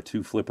that's our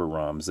 2 flipper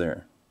ROMs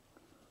there.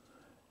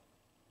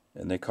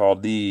 And they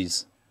called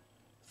these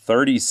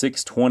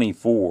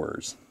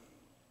 3624s.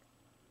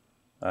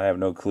 I have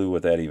no clue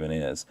what that even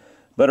is.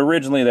 But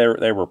originally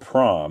they were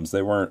PROMs.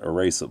 They weren't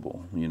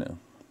erasable, you know.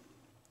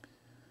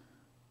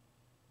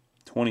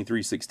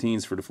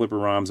 2316s for the flipper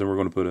ROMs, and we're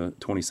going to put a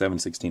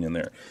 2716 in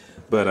there.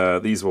 But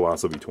these will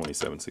also be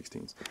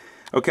 2716s.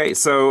 Okay,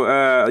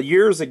 so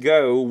years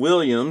ago,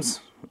 Williams,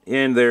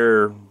 in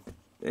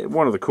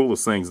one of the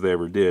coolest things they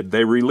ever did,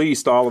 they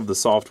released all of the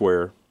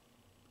software.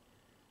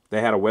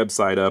 They had a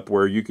website up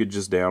where you could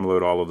just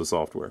download all of the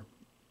software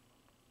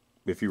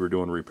if you were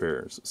doing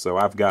repairs. So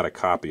I've got a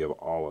copy of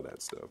all of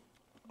that stuff.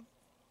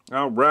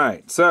 All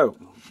right, so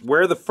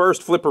where the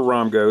first flipper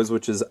ROM goes,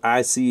 which is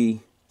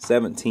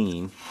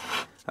IC17,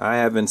 I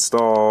have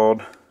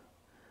installed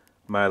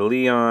my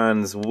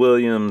Leon's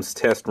Williams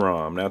test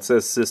ROM. Now it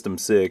says System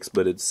 6,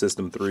 but it's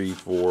System 3,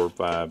 4,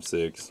 5,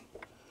 6.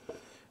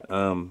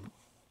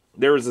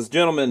 There was this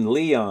gentleman,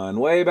 Leon,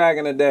 way back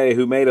in the day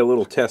who made a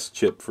little test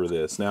chip for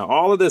this. Now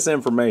all of this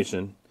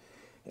information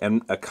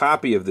and a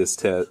copy of this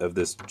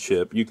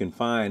chip you can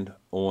find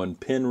on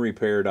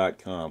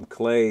pinrepair.com.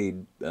 Clay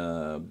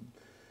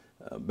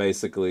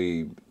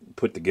basically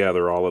put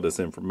together all of this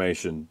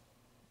information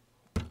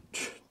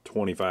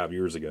 25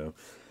 years ago.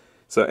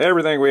 So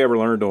everything we ever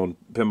learned on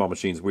pinball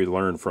machines, we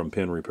learned from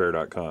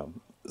pinrepair.com.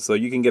 So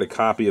you can get a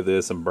copy of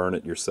this and burn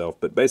it yourself.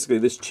 But basically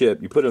this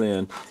chip, you put it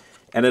in,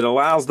 and it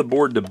allows the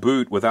board to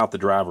boot without the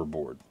driver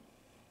board.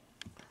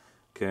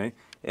 Okay?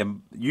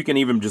 And you can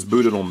even just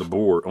boot it on the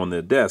board, on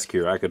the desk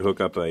here. I could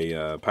hook up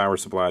a power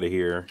supply to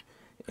here.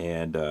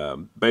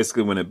 And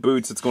basically when it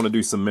boots, it's going to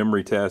do some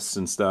memory tests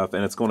and stuff.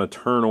 And it's going to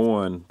turn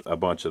on a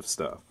bunch of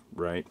stuff,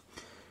 right?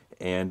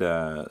 And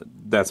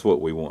that's what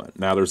we want.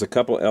 Now there's a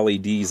couple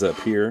LEDs up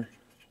here,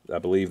 I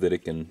believe, that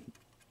it can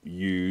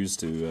use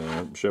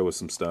to show us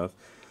some stuff.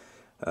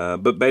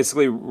 But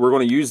basically we're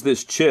going to use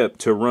this chip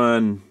to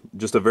run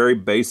just a very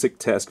basic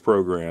test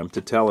program to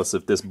tell us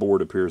if this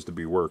board appears to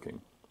be working.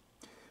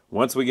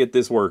 Once we get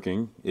this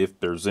working, if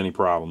there's any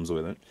problems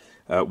with it,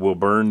 we'll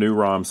burn new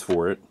ROMs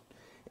for it,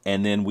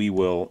 and then we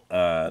will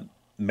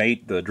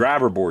mate the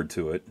driver board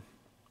to it.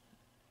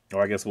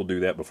 Or I guess we'll do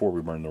that before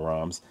we burn the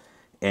ROMs.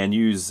 And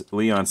use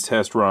Leon's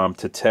test ROM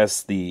to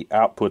test the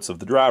outputs of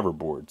the driver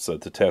board. So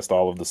to test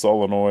all of the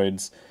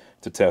solenoids,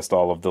 to test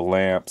all of the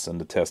lamps, and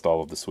to test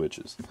all of the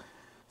switches.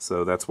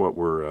 So that's what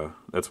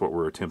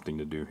we're attempting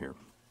to do here.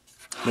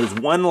 There's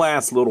one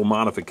last little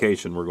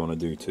modification we're going to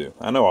do too.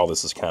 I know all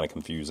this is kind of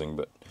confusing,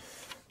 but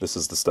this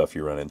is the stuff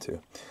you run into.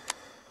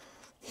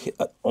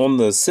 On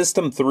the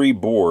System 3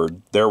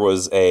 board, there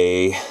was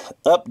a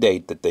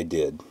update that they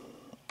did.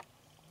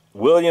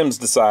 Williams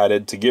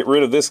decided to get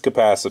rid of this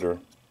capacitor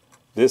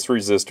this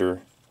resistor,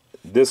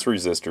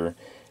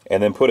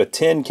 and then put a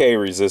 10K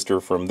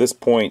resistor from this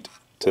point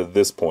to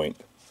this point.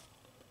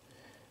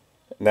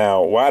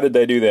 Now, why did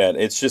they do that?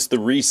 It's just the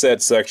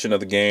reset section of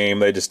the game.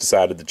 They just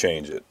decided to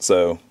change it.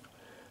 So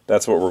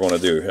that's what we're going to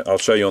do. I'll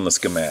show you on the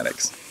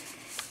schematics.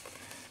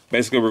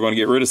 Basically, we're going to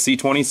get rid of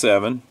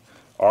C27,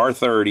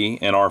 R30,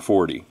 and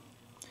R40.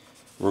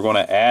 We're going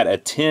to add a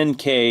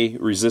 10K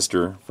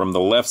resistor from the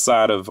left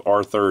side of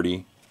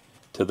R30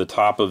 to the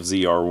top of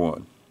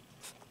ZR1.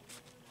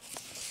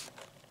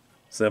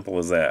 Simple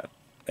as that.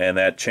 And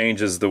that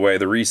changes the way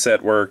the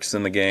reset works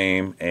in the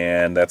game,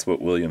 and that's what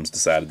Williams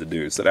decided to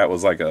do. So that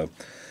was like an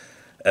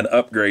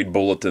upgrade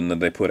bulletin that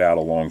they put out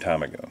a long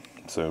time ago.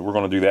 So we're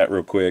going to do that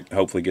real quick,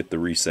 hopefully get the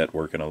reset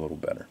working a little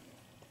better.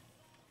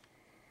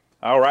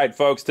 Alright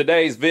folks,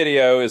 today's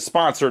video is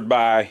sponsored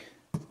by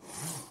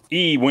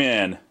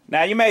eWin.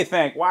 Now you may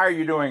think, why are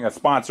you doing a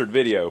sponsored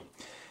video?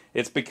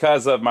 It's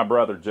because of my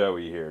brother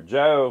Joey here.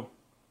 Joe,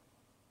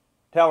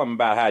 tell him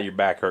about how your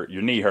back hurts,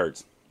 your knee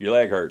hurts, your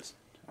leg hurts.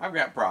 I've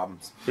got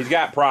problems. He's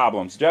got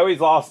problems. Joey's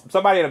lost,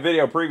 somebody in a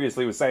video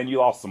previously was saying you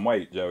lost some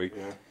weight, Joey.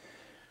 Yeah.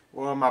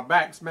 Well, my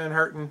back's been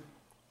hurting.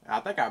 I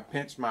think I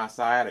pinched my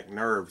sciatic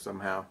nerve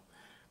somehow.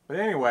 But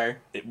anyway.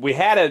 We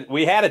had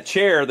a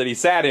chair that he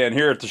sat in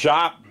here at the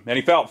shop, and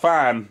he felt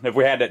fine if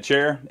we had that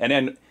chair. And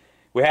then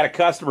we had a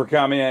customer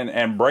come in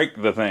and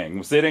break the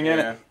thing, sitting in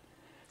it.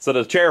 So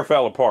the chair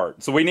fell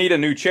apart. So we need a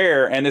new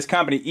chair, and this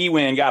company,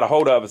 eWin, got a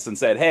hold of us and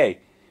said, hey,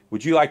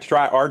 would you like to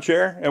try our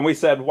chair? And we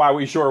said, why,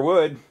 we sure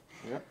would.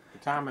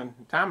 Timing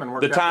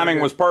worked. The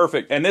timing was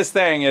perfect, and this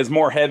thing is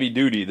more heavy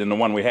duty than the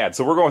one we had.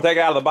 So we're going to take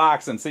it out of the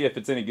box and see if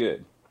it's any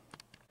good.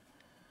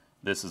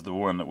 This is the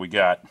one that we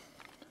got.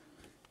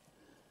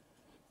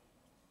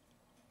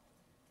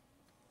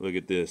 Look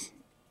at this.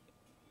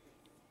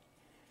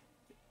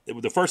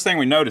 The first thing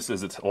we notice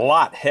is it's a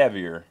lot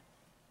heavier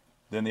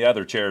than the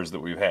other chairs that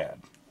we've had.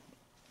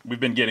 We've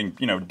been getting,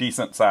 you know,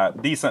 decent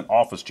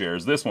office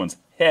chairs. This one's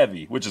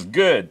heavy, which is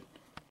good.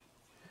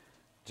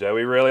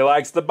 Joey really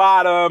likes the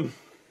bottom.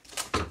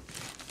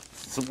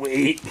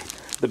 Sweet.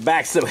 The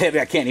back's so heavy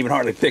I can't even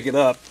hardly pick it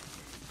up.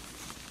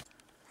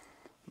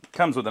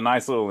 Comes with a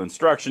nice little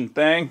instruction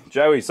thing.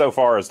 Joey so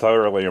far is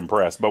totally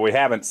impressed, but we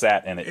haven't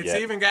sat in it yet. It's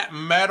even got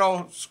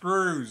metal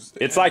screws.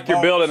 It's like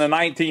you're building a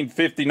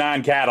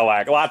 1959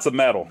 Cadillac. Lots of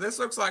metal. This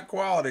looks like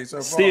quality so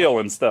far. Steel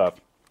and stuff.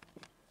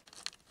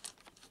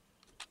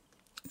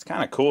 It's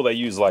kind of cool they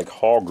use like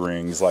hog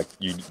rings like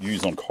you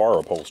use on car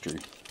upholstery.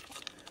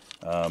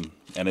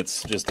 And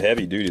it's just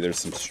heavy duty. There's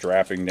some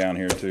strapping down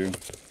here too.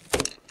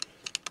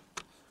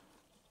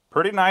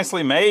 Pretty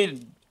nicely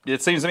made.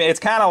 It seems to me it's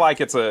kind of like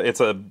it's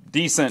a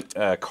decent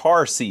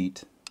car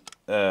seat,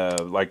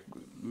 like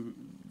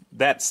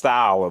that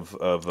style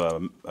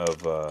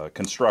of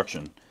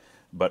construction,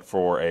 but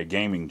for a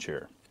gaming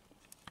chair.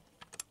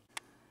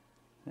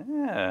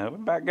 Yeah, we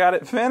about got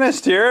it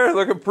finished here.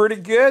 Looking pretty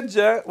good,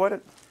 Joe.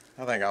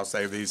 I think I'll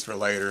save these for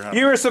later.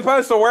 You were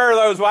supposed to wear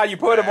those while you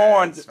put them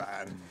on. It's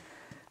fine.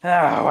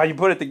 While you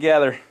put it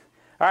together.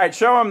 All right,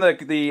 show them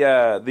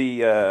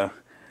the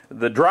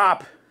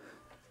drop.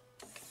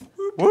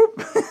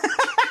 Whoop.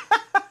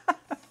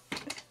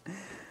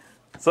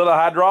 So the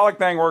hydraulic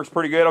thing works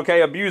pretty good.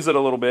 Okay, abuse it a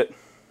little bit.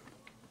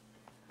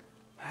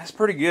 That's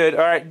pretty good.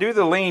 All right, do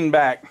the lean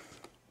back.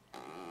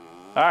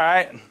 All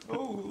right.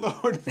 Oh,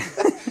 Lord.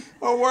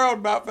 My world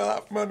about fell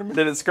out from under me.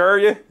 Did it scare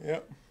you?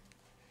 Yep.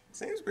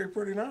 Seems to be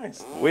pretty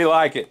nice. We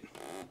like it.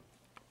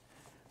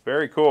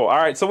 Very cool. All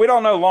right, so we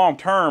don't know long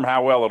term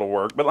how well it'll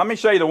work, but let me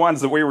show you the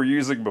ones that we were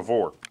using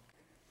before.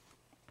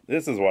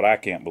 This is what I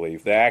can't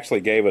believe. They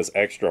actually gave us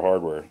extra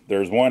hardware.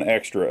 There's one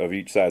extra of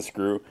each size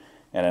screw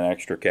and an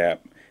extra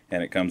cap,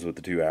 and it comes with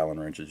the 2 Allen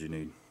wrenches you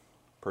need.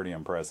 Pretty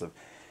impressive.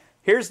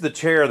 Here's the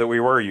chair that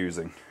we were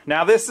using.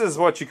 Now this is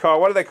what you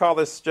call, what do they call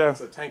this, Joe? It's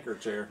a tanker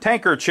chair.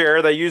 Tanker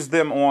chair. They used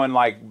them on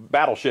like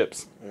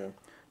battleships. Yeah.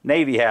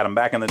 Navy had them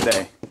back in the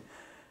day.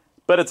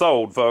 But it's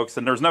old, folks,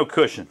 and there's no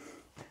cushion.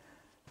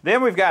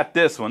 Then we've got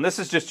this one. This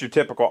is just your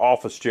typical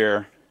office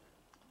chair.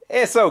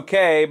 It's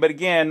okay, but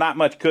again, not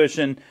much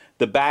cushion.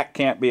 The back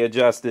can't be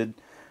adjusted.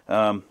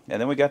 And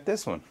then we got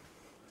this one.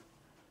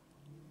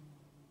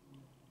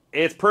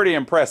 It's pretty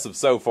impressive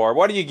so far.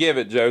 What do you give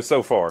it, Joe,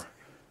 so far?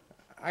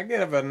 I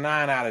give it a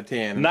 9 out of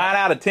 10. 9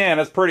 out of 10.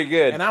 That's pretty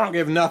good. And I don't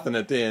give nothing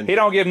a 10. He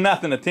don't give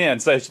nothing a 10,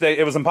 so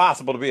it was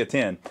impossible to be a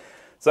 10.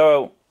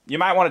 So you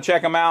might want to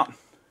check them out.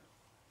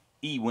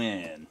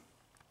 eWin.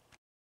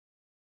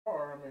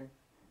 I mean,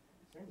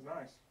 seems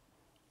nice.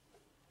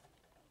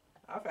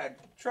 I've had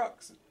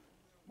trucks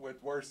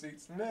with worse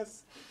seats than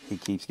this. He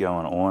keeps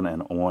going on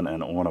and on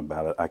and on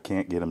about it. I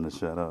can't get him to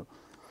shut up.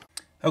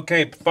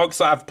 Okay, folks,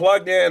 so I've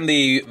plugged in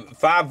the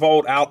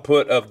 5-volt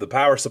output of the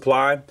power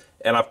supply,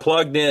 and I've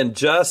plugged in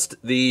just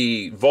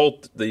the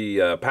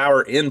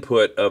power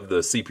input of the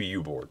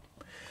CPU board.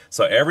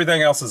 So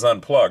everything else is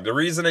unplugged. The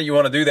reason that you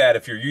want to do that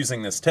if you're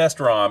using this test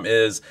ROM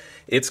is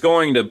it's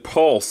going to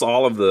pulse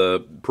all of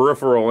the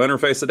peripheral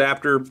interface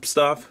adapter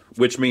stuff,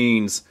 which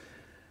means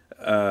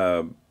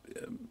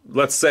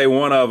let's say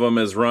one of them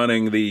is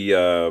running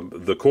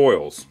the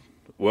coils.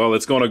 Well,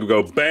 it's going to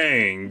go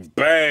bang,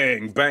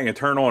 bang, bang, and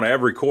turn on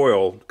every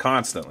coil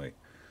constantly.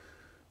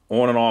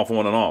 On and off,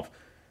 on and off.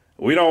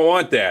 We don't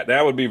want that.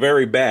 That would be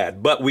very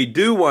bad. But we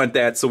do want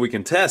that so we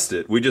can test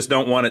it. We just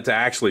don't want it to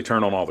actually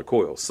turn on all the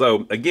coils.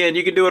 So, again,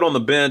 you can do it on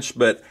the bench,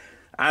 but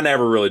I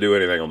never really do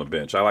anything on the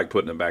bench. I like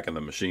putting it back in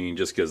the machine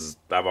just because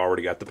I've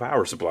already got the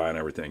power supply and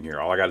everything here.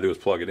 All I got to do is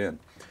plug it in.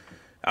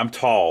 I'm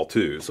tall,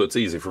 too, so it's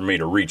easy for me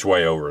to reach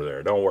way over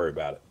there. Don't worry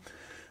about it.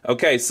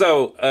 Okay,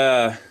 so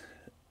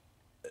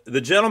the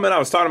gentleman I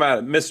was talking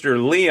about,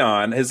 Mr.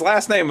 Leon, his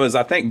last name was,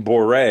 I think,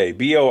 Borre,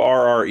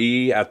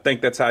 B-O-R-R-E. I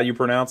think that's how you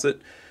pronounce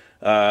it.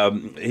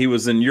 He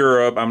was in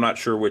Europe. I'm not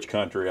sure which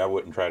country. I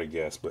wouldn't try to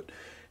guess. But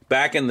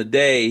back in the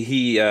day,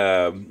 he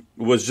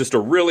was just a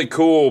really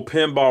cool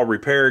pinball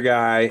repair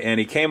guy, and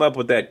he came up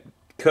with that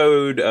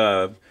code,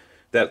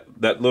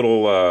 that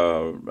little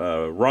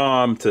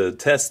ROM to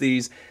test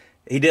these.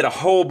 He did a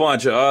whole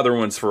bunch of other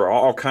ones for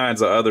all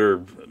kinds of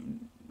other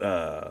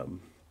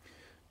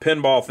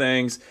pinball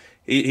things.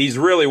 He's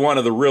really one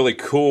of the really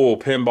cool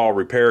pinball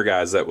repair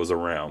guys that was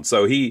around.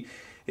 So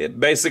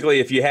basically,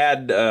 if you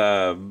had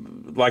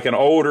like an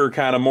older,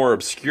 kind of more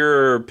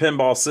obscure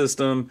pinball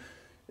system,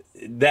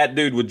 that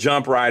dude would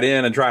jump right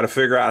in and try to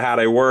figure out how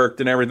they worked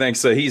and everything.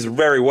 So he's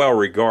very well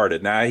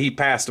regarded. Now, he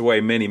passed away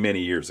many,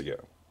 many years ago.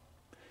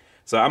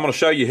 So I'm going to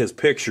show you his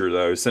picture,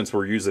 though, since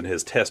we're using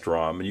his test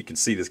ROM, and you can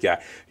see this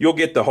guy. You'll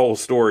get the whole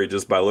story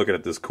just by looking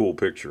at this cool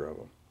picture of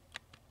him.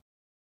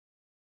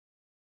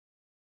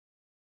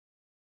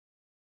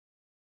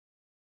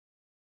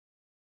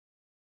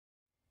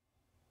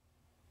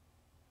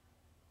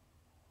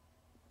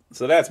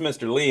 So that's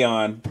Mr.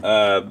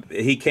 Leon.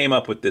 He came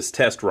up with this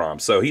test ROM.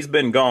 So he's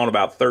been gone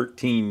about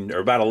 13 or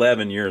about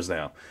 11 years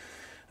now.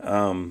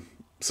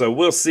 So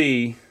we'll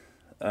see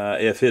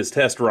if his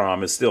test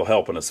ROM is still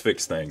helping us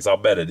fix things. I'll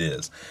bet it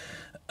is.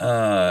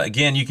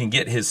 Again, you can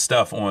get his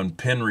stuff on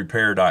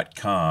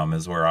pinrepair.com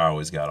is where I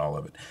always got all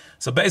of it.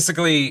 So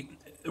basically,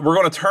 we're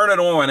going to turn it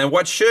on. And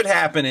what should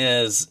happen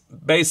is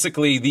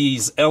basically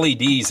these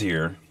LEDs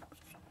here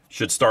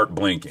should start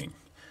blinking.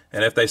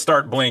 And if they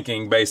start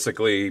blinking,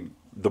 basically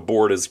the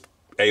board is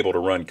able to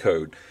run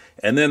code.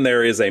 And then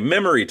there is a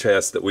memory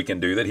test that we can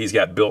do that he's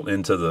got built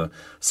into the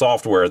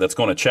software that's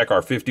going to check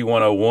our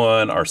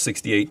 5101, our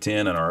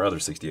 6810, and our other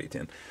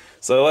 6810.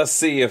 So let's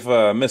see if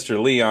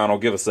Mr. Leon will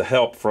give us a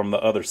help from the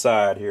other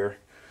side here.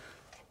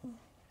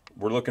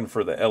 We're looking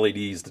for the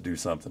LEDs to do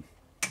something.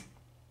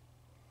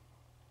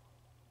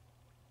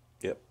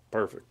 Yep,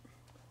 perfect.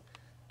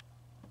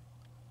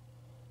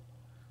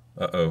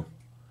 Uh-oh.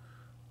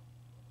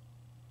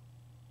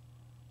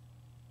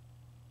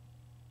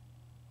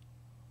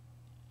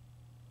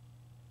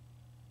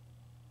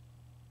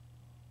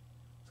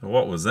 So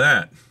what was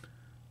that?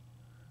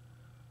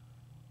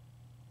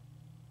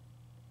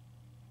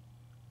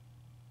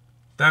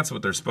 That's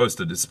what they're supposed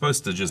to do. It's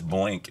supposed to just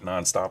blink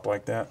nonstop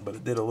like that, but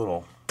it did a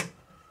little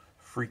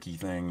freaky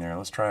thing there.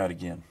 Let's try it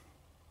again.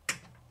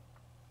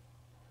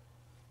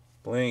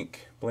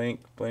 Blink,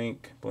 blink,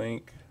 blink,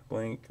 blink,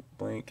 blink,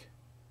 blink.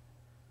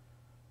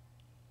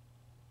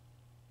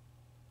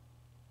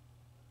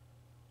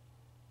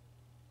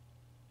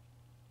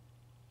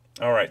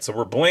 All right, so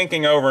we're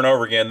blinking over and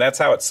over again. That's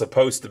how it's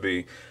supposed to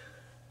be.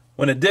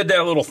 When it did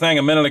that little thing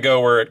a minute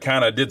ago where it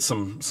kind of did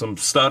some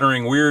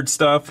stuttering weird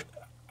stuff,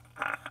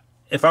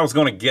 if I was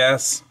going to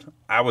guess,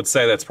 I would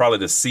say that's probably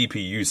the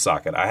CPU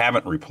socket. I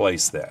haven't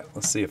replaced that.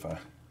 Let's see if I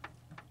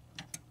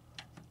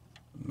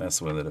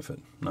mess with it if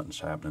nothing's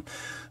happening.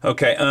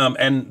 Okay,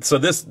 and so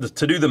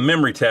to do the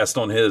memory test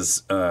on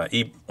his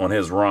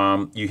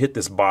ROM, you hit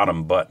this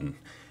bottom button,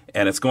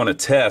 and it's going to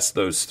test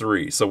those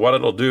three. So what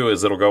it'll do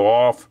is it'll go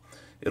off.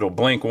 It'll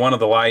blink one of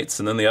the lights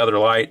and then the other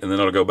light, and then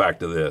it'll go back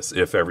to this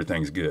if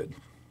everything's good.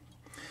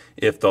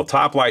 If the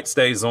top light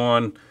stays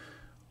on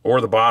or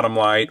the bottom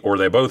light or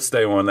they both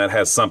stay on, that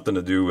has something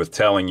to do with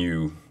telling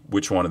you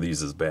which one of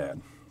these is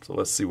bad. So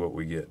let's see what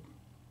we get.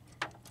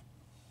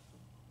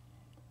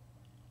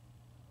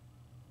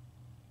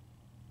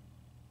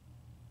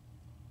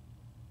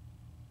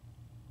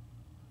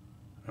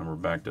 And we're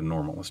back to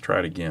normal. Let's try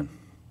it again.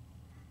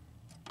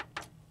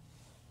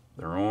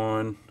 They're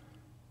on.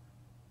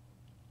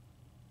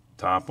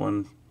 Top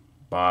one,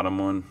 bottom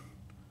one,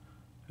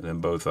 and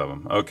then both of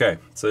them. Okay,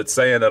 so it's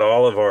saying that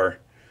all of our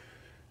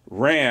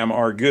RAM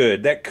are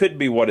good. That could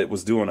be what it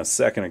was doing a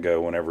second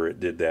ago whenever it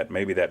did that.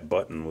 Maybe that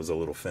button was a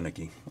little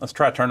finicky. Let's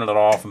try turning it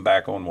off and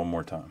back on one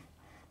more time.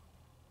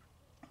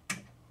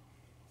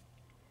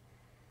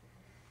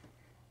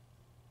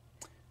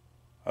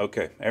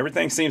 Okay,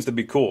 everything seems to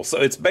be cool. So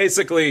it's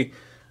basically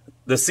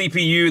the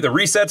CPU, the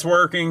reset's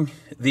working,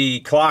 the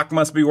clock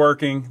must be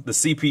working, the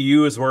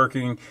CPU is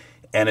working,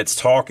 and it's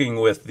talking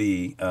with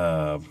the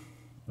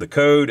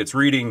code. It's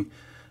reading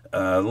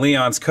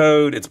Leon's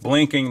code. It's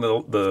blinking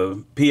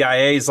the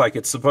PIAs like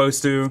it's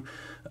supposed to.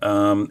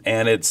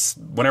 And it's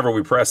whenever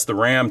we press the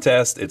RAM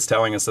test, it's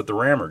telling us that the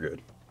RAM are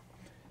good.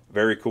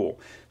 Very cool.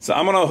 So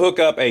I'm going to hook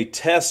up a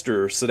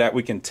tester so that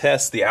we can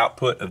test the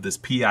output of this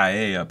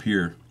PIA up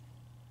here,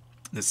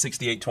 the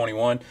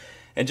 6821,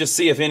 and just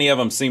see if any of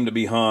them seem to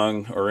be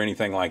hung or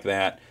anything like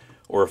that,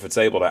 or if it's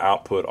able to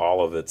output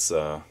all of its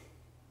all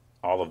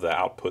of the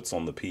outputs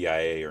on the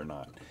PIA or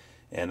not.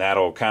 And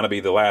that'll kind of be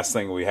the last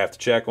thing we have to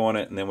check on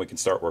it, and then we can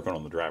start working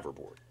on the driver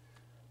board.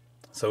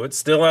 So it's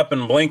still up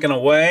and blinking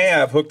away.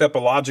 I've hooked up a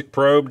logic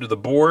probe to the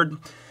board.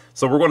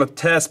 So we're going to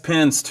test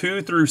pins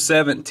 2 through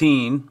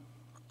 17,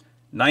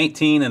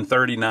 19, and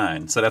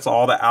 39. So that's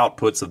all the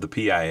outputs of the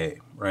PIA,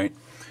 right?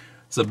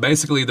 So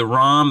basically the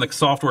ROM, the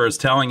software is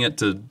telling it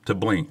to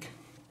blink.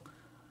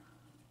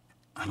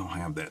 I don't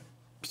have that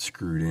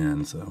screwed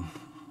in, so...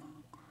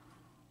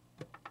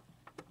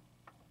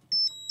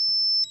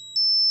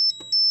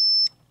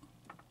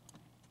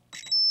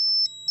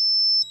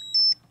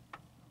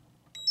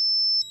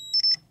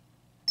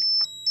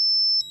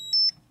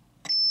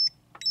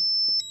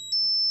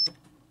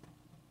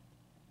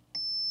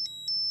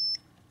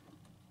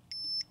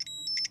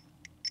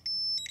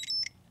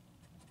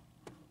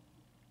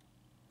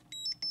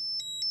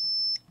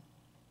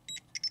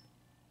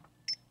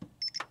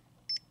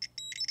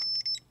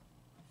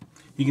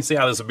 You can see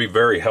how this would be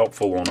very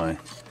helpful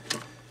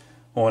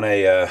on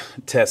a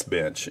test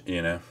bench,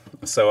 you know.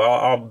 So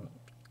I'll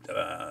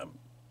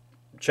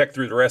check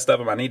through the rest of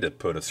them. I need to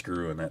put a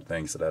screw in that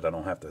thing so that I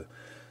don't have to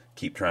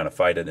keep trying to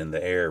fight it in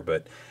the air.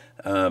 But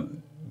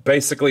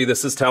basically,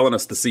 this is telling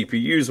us the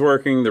CPU's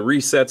working, the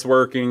reset's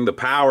working, the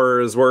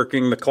power is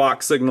working, the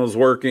clock signal's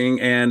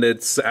working, and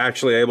it's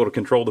actually able to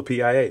control the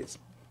PIAs.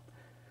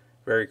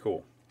 Very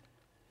cool.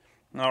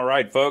 All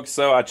right, folks,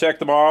 so I checked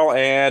them all,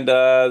 and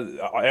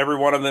every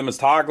one of them is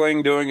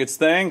toggling, doing its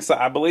thing, so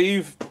I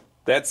believe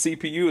that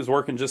CPU is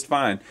working just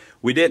fine.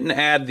 We didn't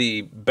add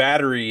the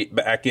battery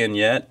back in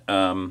yet.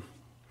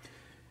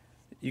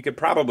 You could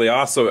probably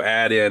also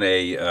add in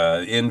a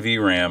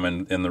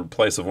NVRAM in the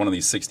place of one of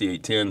these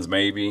 6810s,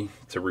 maybe,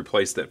 to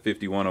replace that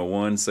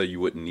 5101, so you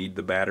wouldn't need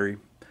the battery.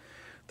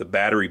 The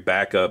battery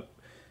backup,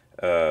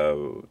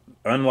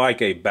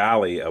 unlike a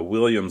Bally, a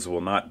Williams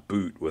will not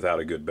boot without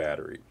a good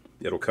battery.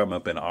 It'll come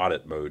up in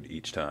audit mode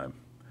each time,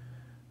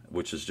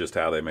 which is just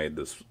how they made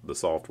the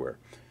software.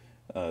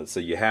 So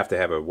you have to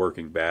have a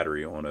working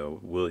battery on a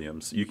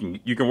Williams. You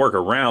can work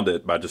around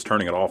it by just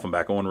turning it off and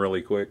back on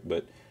really quick,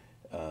 but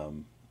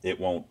it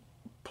won't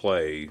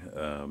play.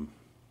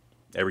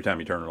 Every time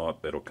you turn it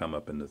off, it'll come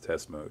up in the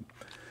test mode.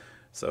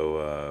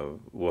 So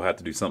we'll have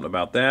to do something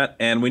about that.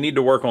 And we need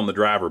to work on the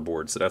driver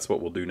board, so that's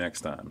what we'll do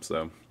next time.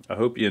 So I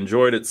hope you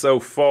enjoyed it so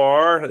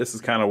far. This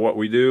is kind of what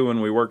we do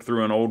when we work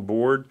through an old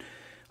board.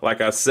 Like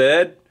I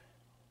said,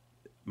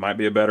 might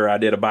be a better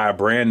idea to buy a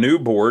brand new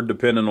board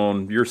depending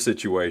on your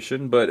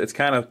situation, but it's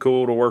kind of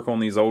cool to work on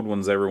these old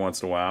ones every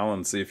once in a while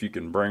and see if you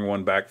can bring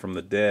one back from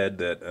the dead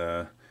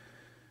that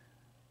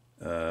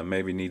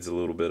maybe needs a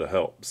little bit of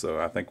help.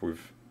 So I think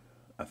we've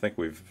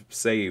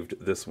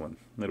saved this one.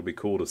 It'll be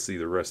cool to see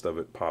the rest of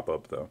it pop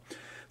up though.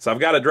 So I've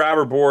got a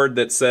driver board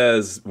that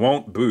says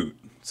won't boot.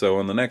 So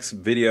in the next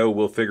video,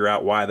 we'll figure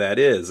out why that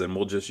is, and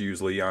we'll just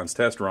use Leon's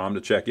test ROM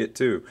to check it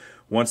too.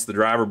 Once the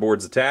driver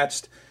board's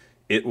attached,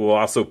 it will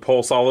also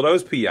pulse all of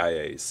those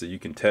PIAs, so you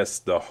can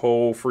test the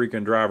whole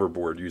freaking driver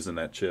board using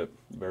that chip.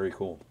 Very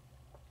cool.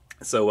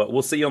 So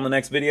we'll see you on the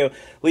next video.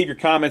 Leave your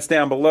comments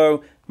down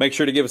below. Make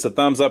sure to give us a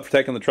thumbs up for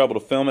taking the trouble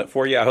to film it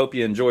for you. I hope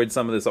you enjoyed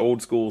some of this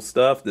old school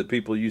stuff that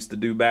people used to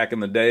do back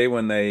in the day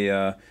when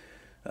they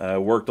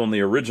worked on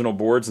the original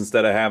boards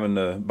instead of having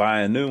to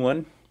buy a new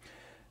one.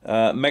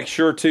 Make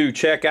sure to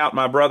check out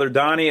my brother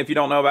Donnie. If you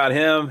don't know about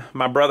him,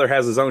 my brother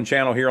has his own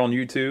channel here on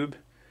YouTube.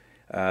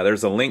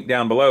 There's a link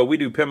down below. We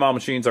do pinball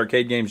machines,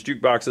 arcade games,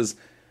 jukeboxes.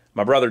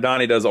 My brother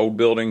Donnie does old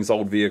buildings,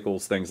 old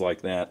vehicles, things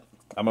like that.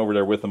 I'm over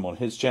there with him on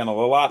his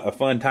channel. A lot of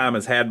fun time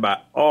is had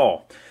by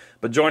all.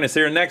 But join us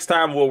here. Next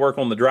time we'll work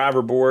on the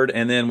driver board,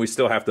 and then we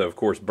still have to, of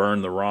course,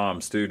 burn the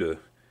ROMs too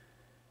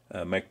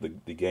to make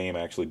the game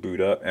actually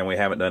boot up. And we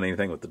haven't done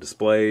anything with the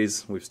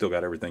displays. We've still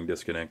got everything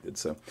disconnected.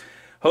 So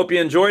hope you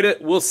enjoyed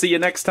it. We'll see you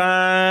next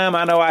time.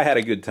 I know I had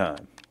a good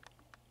time.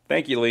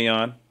 Thank you,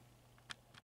 Leon.